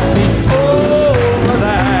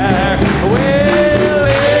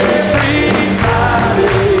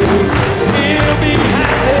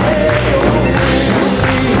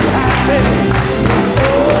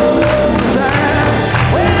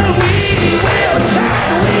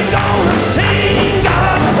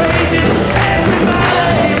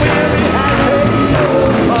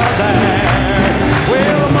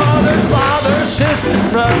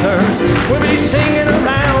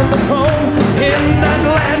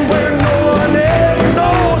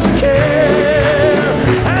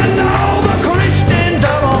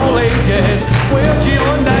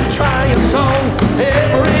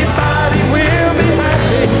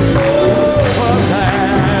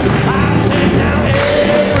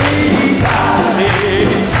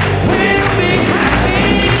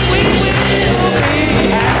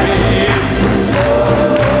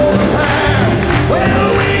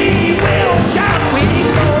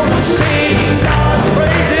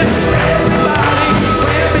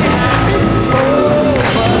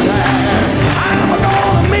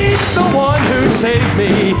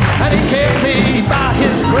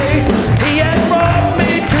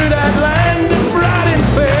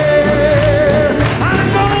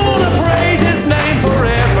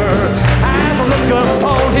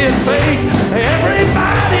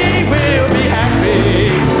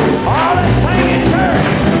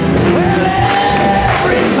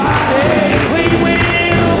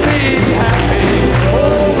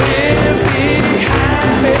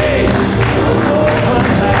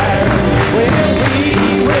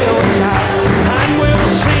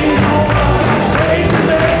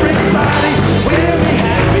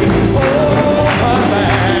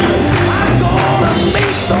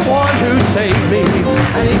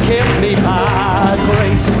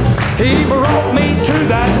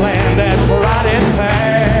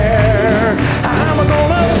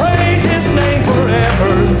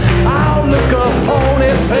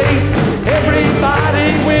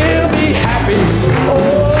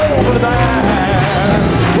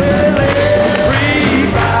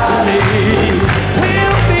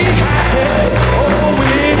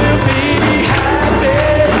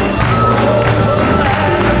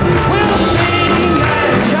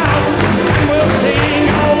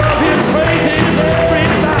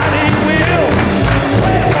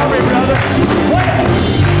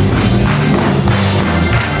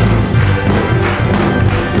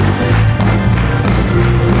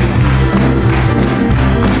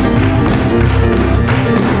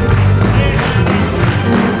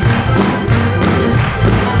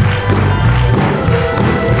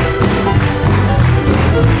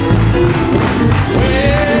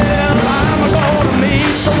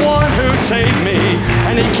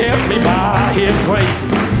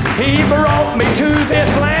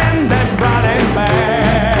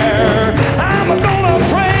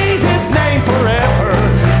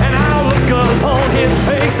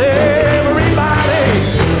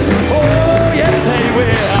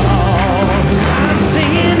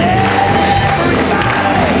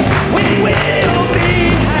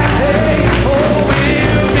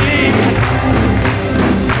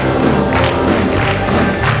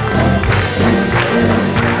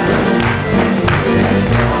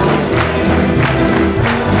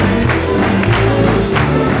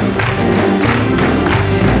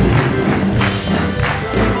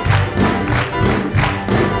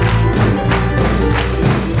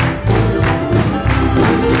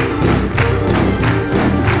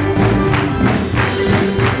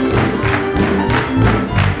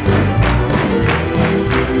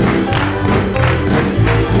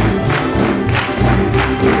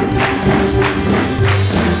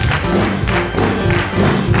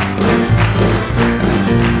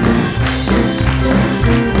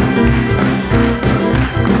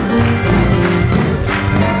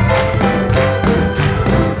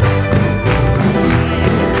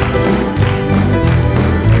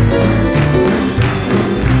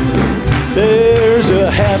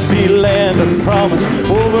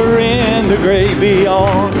over in the great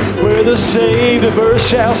beyond, where the saved of earth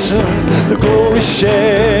shall soon the glory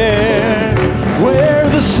share, where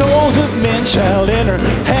the souls of men shall enter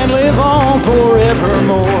and live on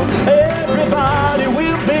forevermore. Everybody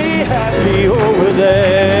will be happy over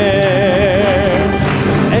there.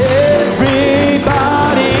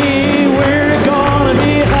 Everybody, we're gonna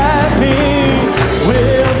be happy.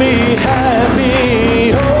 We'll be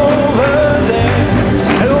happy over there.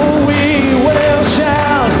 Oh, we will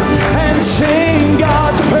shout and sing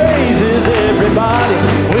God's praises. Everybody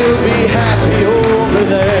will be happy over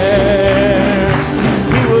there.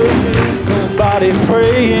 We will nobody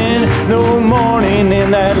praying, no mourning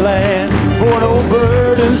in that land, for no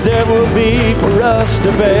burdens there will be for us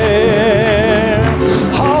to bear.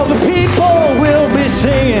 All the people will be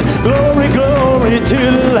singing, glory, glory to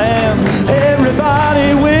the Lamb.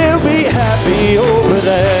 Everybody will be happy over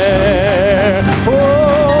there.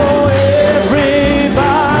 Oh,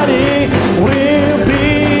 everybody will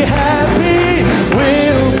be happy,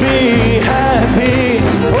 will be happy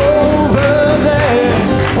over there.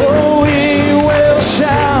 Oh, we will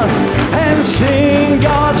shout and sing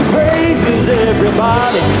God's praises.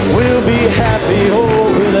 Everybody will be happy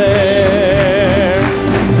over there.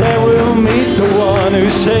 There we'll meet the one who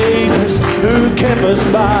saved us, who kept us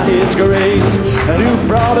by his grace, and who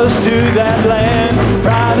brought us to that land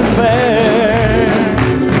bright and fair.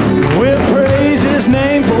 We'll praise his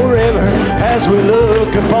name forever as we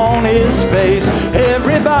look upon his face.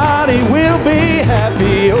 Everybody will be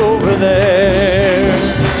happy over there.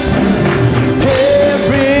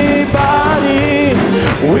 Everybody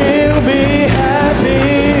will be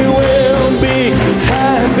happy, will be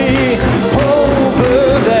happy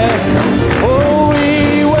over there. Oh,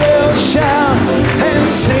 we will shout and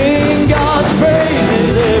sing God's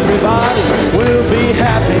praises. Everybody will be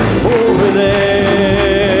happy over there.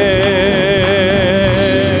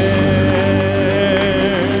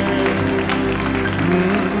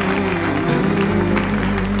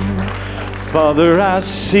 Father, I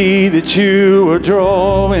see that you are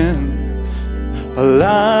drawing a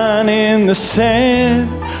line in the sand.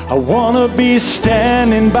 I want to be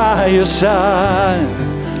standing by your side,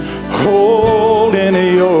 holding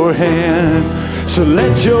your hand. So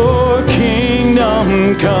let your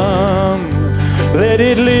kingdom come, let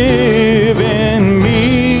it live in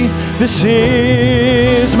me. This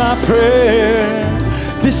is my prayer,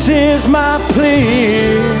 this is my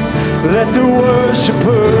plea. Let the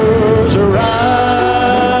worshipers arise.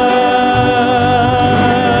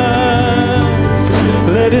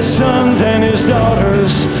 Let his sons and his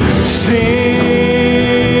daughters sing.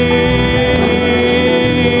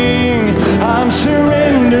 I'm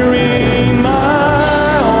surrendering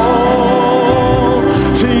my all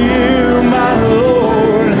to you, my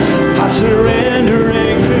Lord. I'm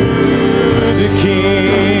surrendering to the King.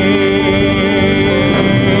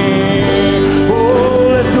 Oh,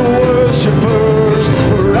 let the worshipers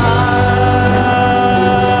arise.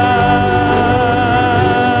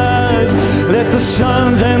 Let the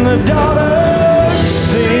sons and the daughters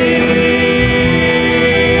sing.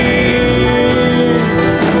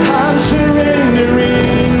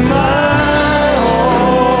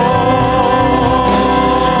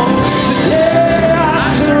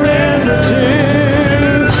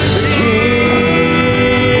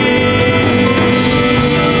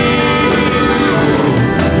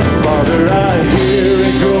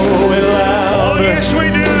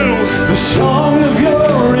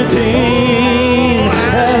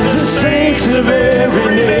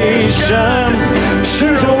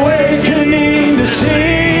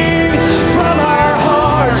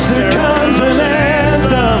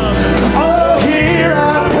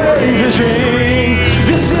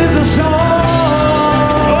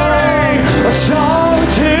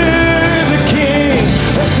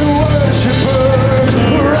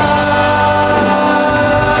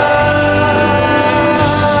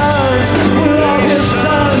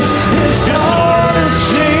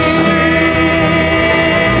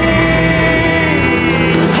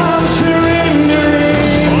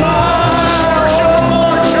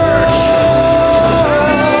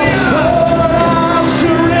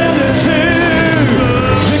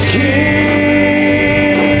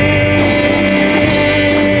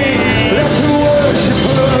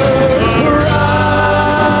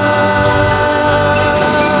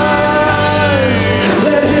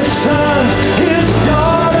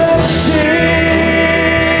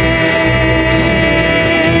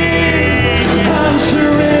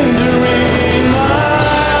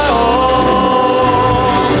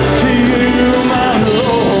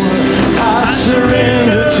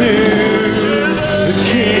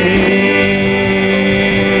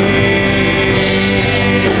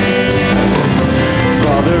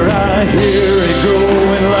 hear it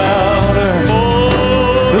growing louder.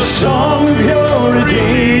 The song of your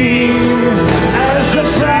redeemed, as the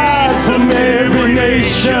flag from every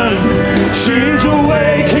nation, she's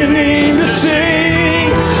awakening to sing.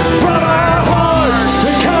 From our hearts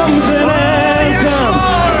there comes an anthem.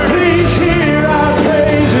 Please hear our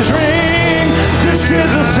praises ring. This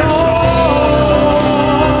is a song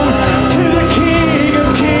to the King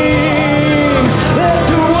of Kings. Let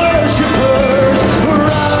the worshipers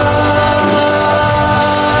arise.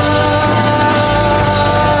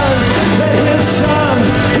 Let his sons,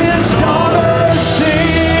 his daughters sing.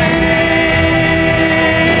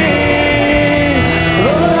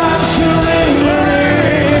 Lord, I'm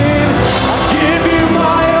surrendering. I give you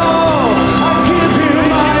my all. I give you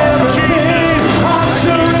my everything. I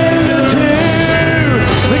surrender to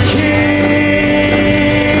the King.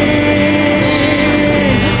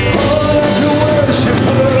 Oh, let the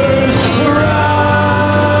worshipers arise.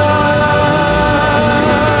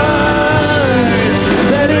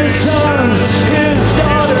 Let his sons, his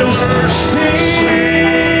daughters sing.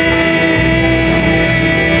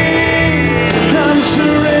 I'm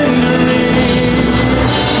surrendering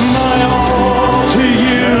my all to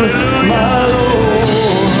you, my Lord.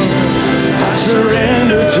 I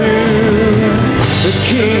surrender to the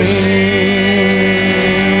King.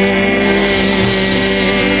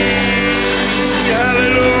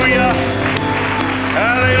 Hallelujah.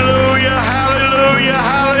 Hallelujah. Hallelujah.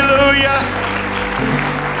 Hallelujah.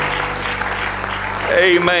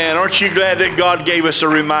 Amen. Aren't you glad that God gave us a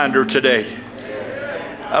reminder today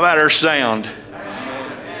about our sound?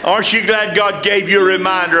 Aren't you glad God gave you a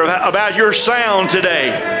reminder about your sound today?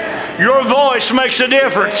 Your voice makes a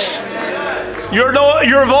difference. Your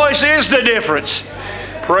voice is the difference.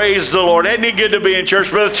 Praise the Lord. Isn't it good to be in church?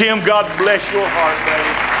 Brother Tim, God bless your heart, baby.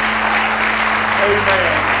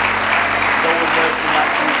 Amen.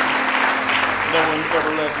 No one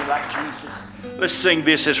ever loved you like Jesus. Let's sing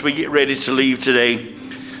this as we get ready to leave today.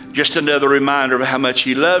 Just another reminder of how much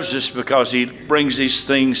he loves us, because he brings these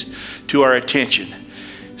things to our attention.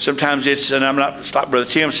 Sometimes it's, and I'm not, it's like Brother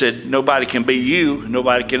Tim said, nobody can be you.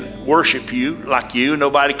 Nobody can worship you like you.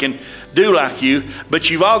 Nobody can do like you. But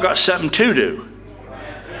you've all got something to do.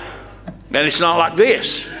 And it's not like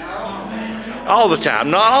this all the time.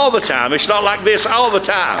 Not all the time. It's not like this all the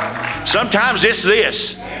time. Sometimes it's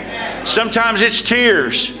this. Sometimes it's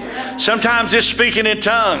tears. Sometimes it's speaking in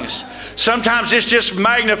tongues. Sometimes it's just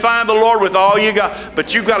magnifying the Lord with all you got.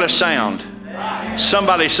 But you've got a sound.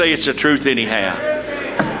 Somebody say it's the truth anyhow.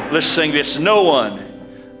 Let's sing this. No one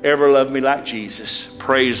ever loved me like Jesus.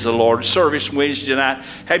 Praise the Lord. Service Wednesday night.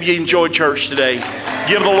 Have you enjoyed church today?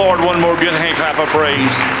 Give the Lord one more good hand clap of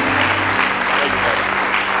praise.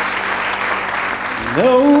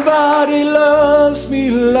 Nobody loves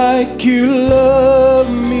me like you love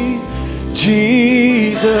me,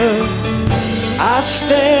 Jesus. I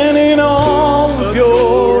stand in awe of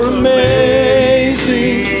your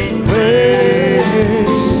amazing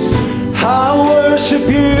grace. I worship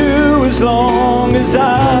you as long as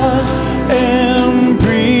I am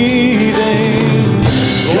breathing.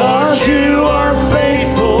 God, you are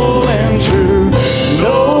faithful and true.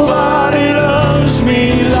 Nobody loves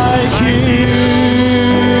me like you.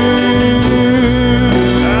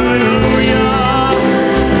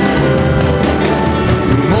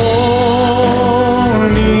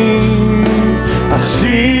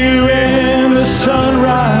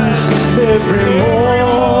 Every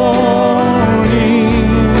morning,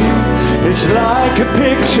 it's like a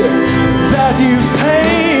picture that you've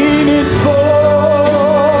painted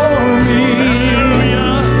for me.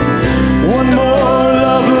 One more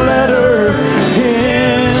love letter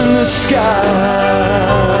in the sky.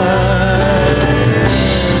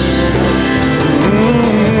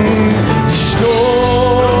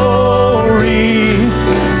 Story,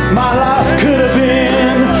 my life could have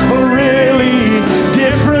been a really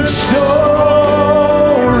different story.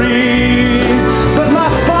 But my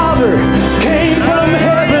Father came from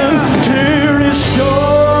heaven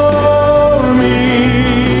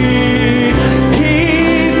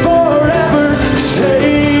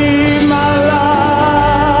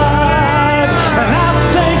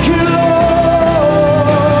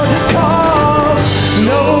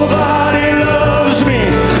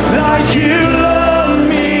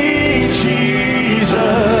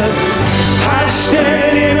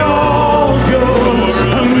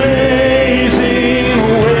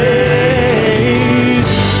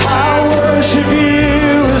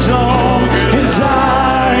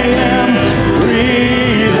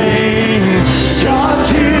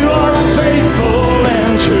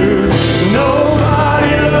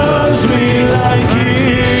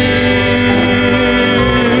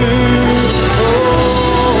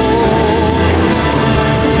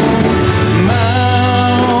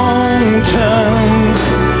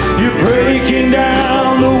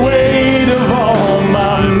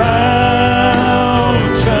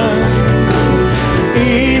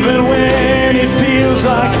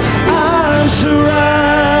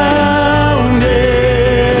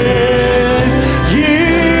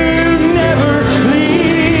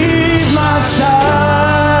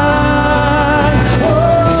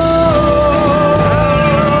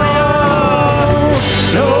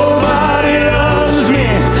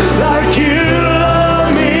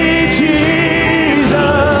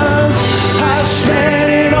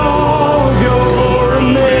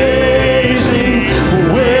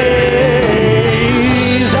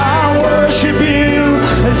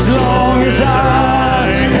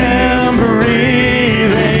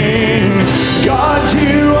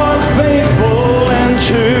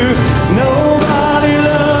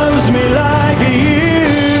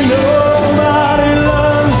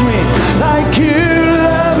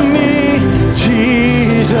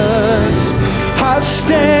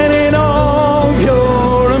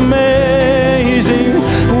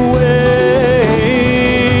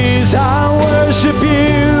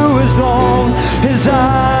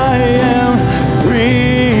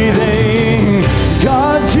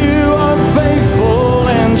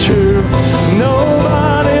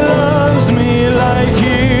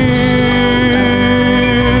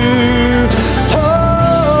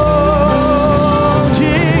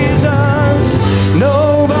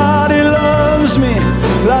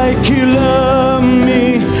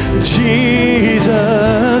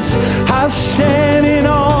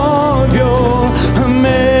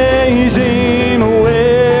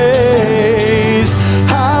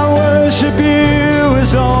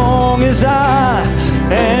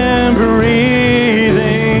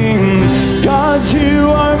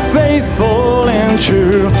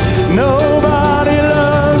true. Nobody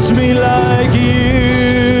loves me like you.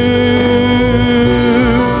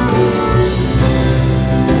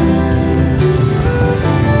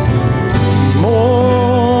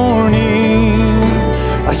 Morning,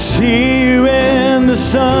 I see you in the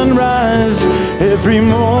sunrise every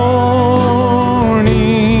morning.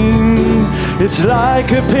 It's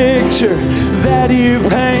like a picture that you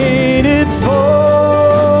painted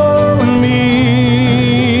for me.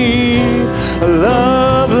 A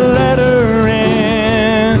love letter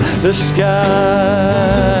in the sky.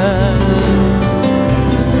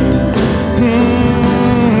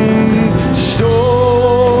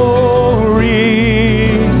 Story,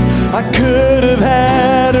 I could have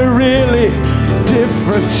had a really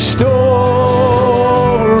different story,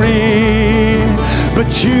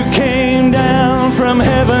 but you came down from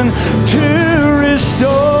heaven to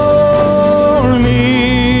restore me.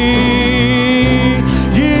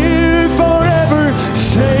 You forever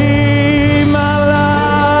saved my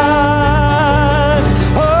life.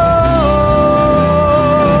 Oh,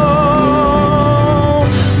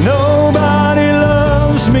 nobody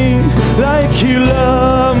loves me like you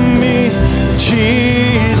love me, Jesus.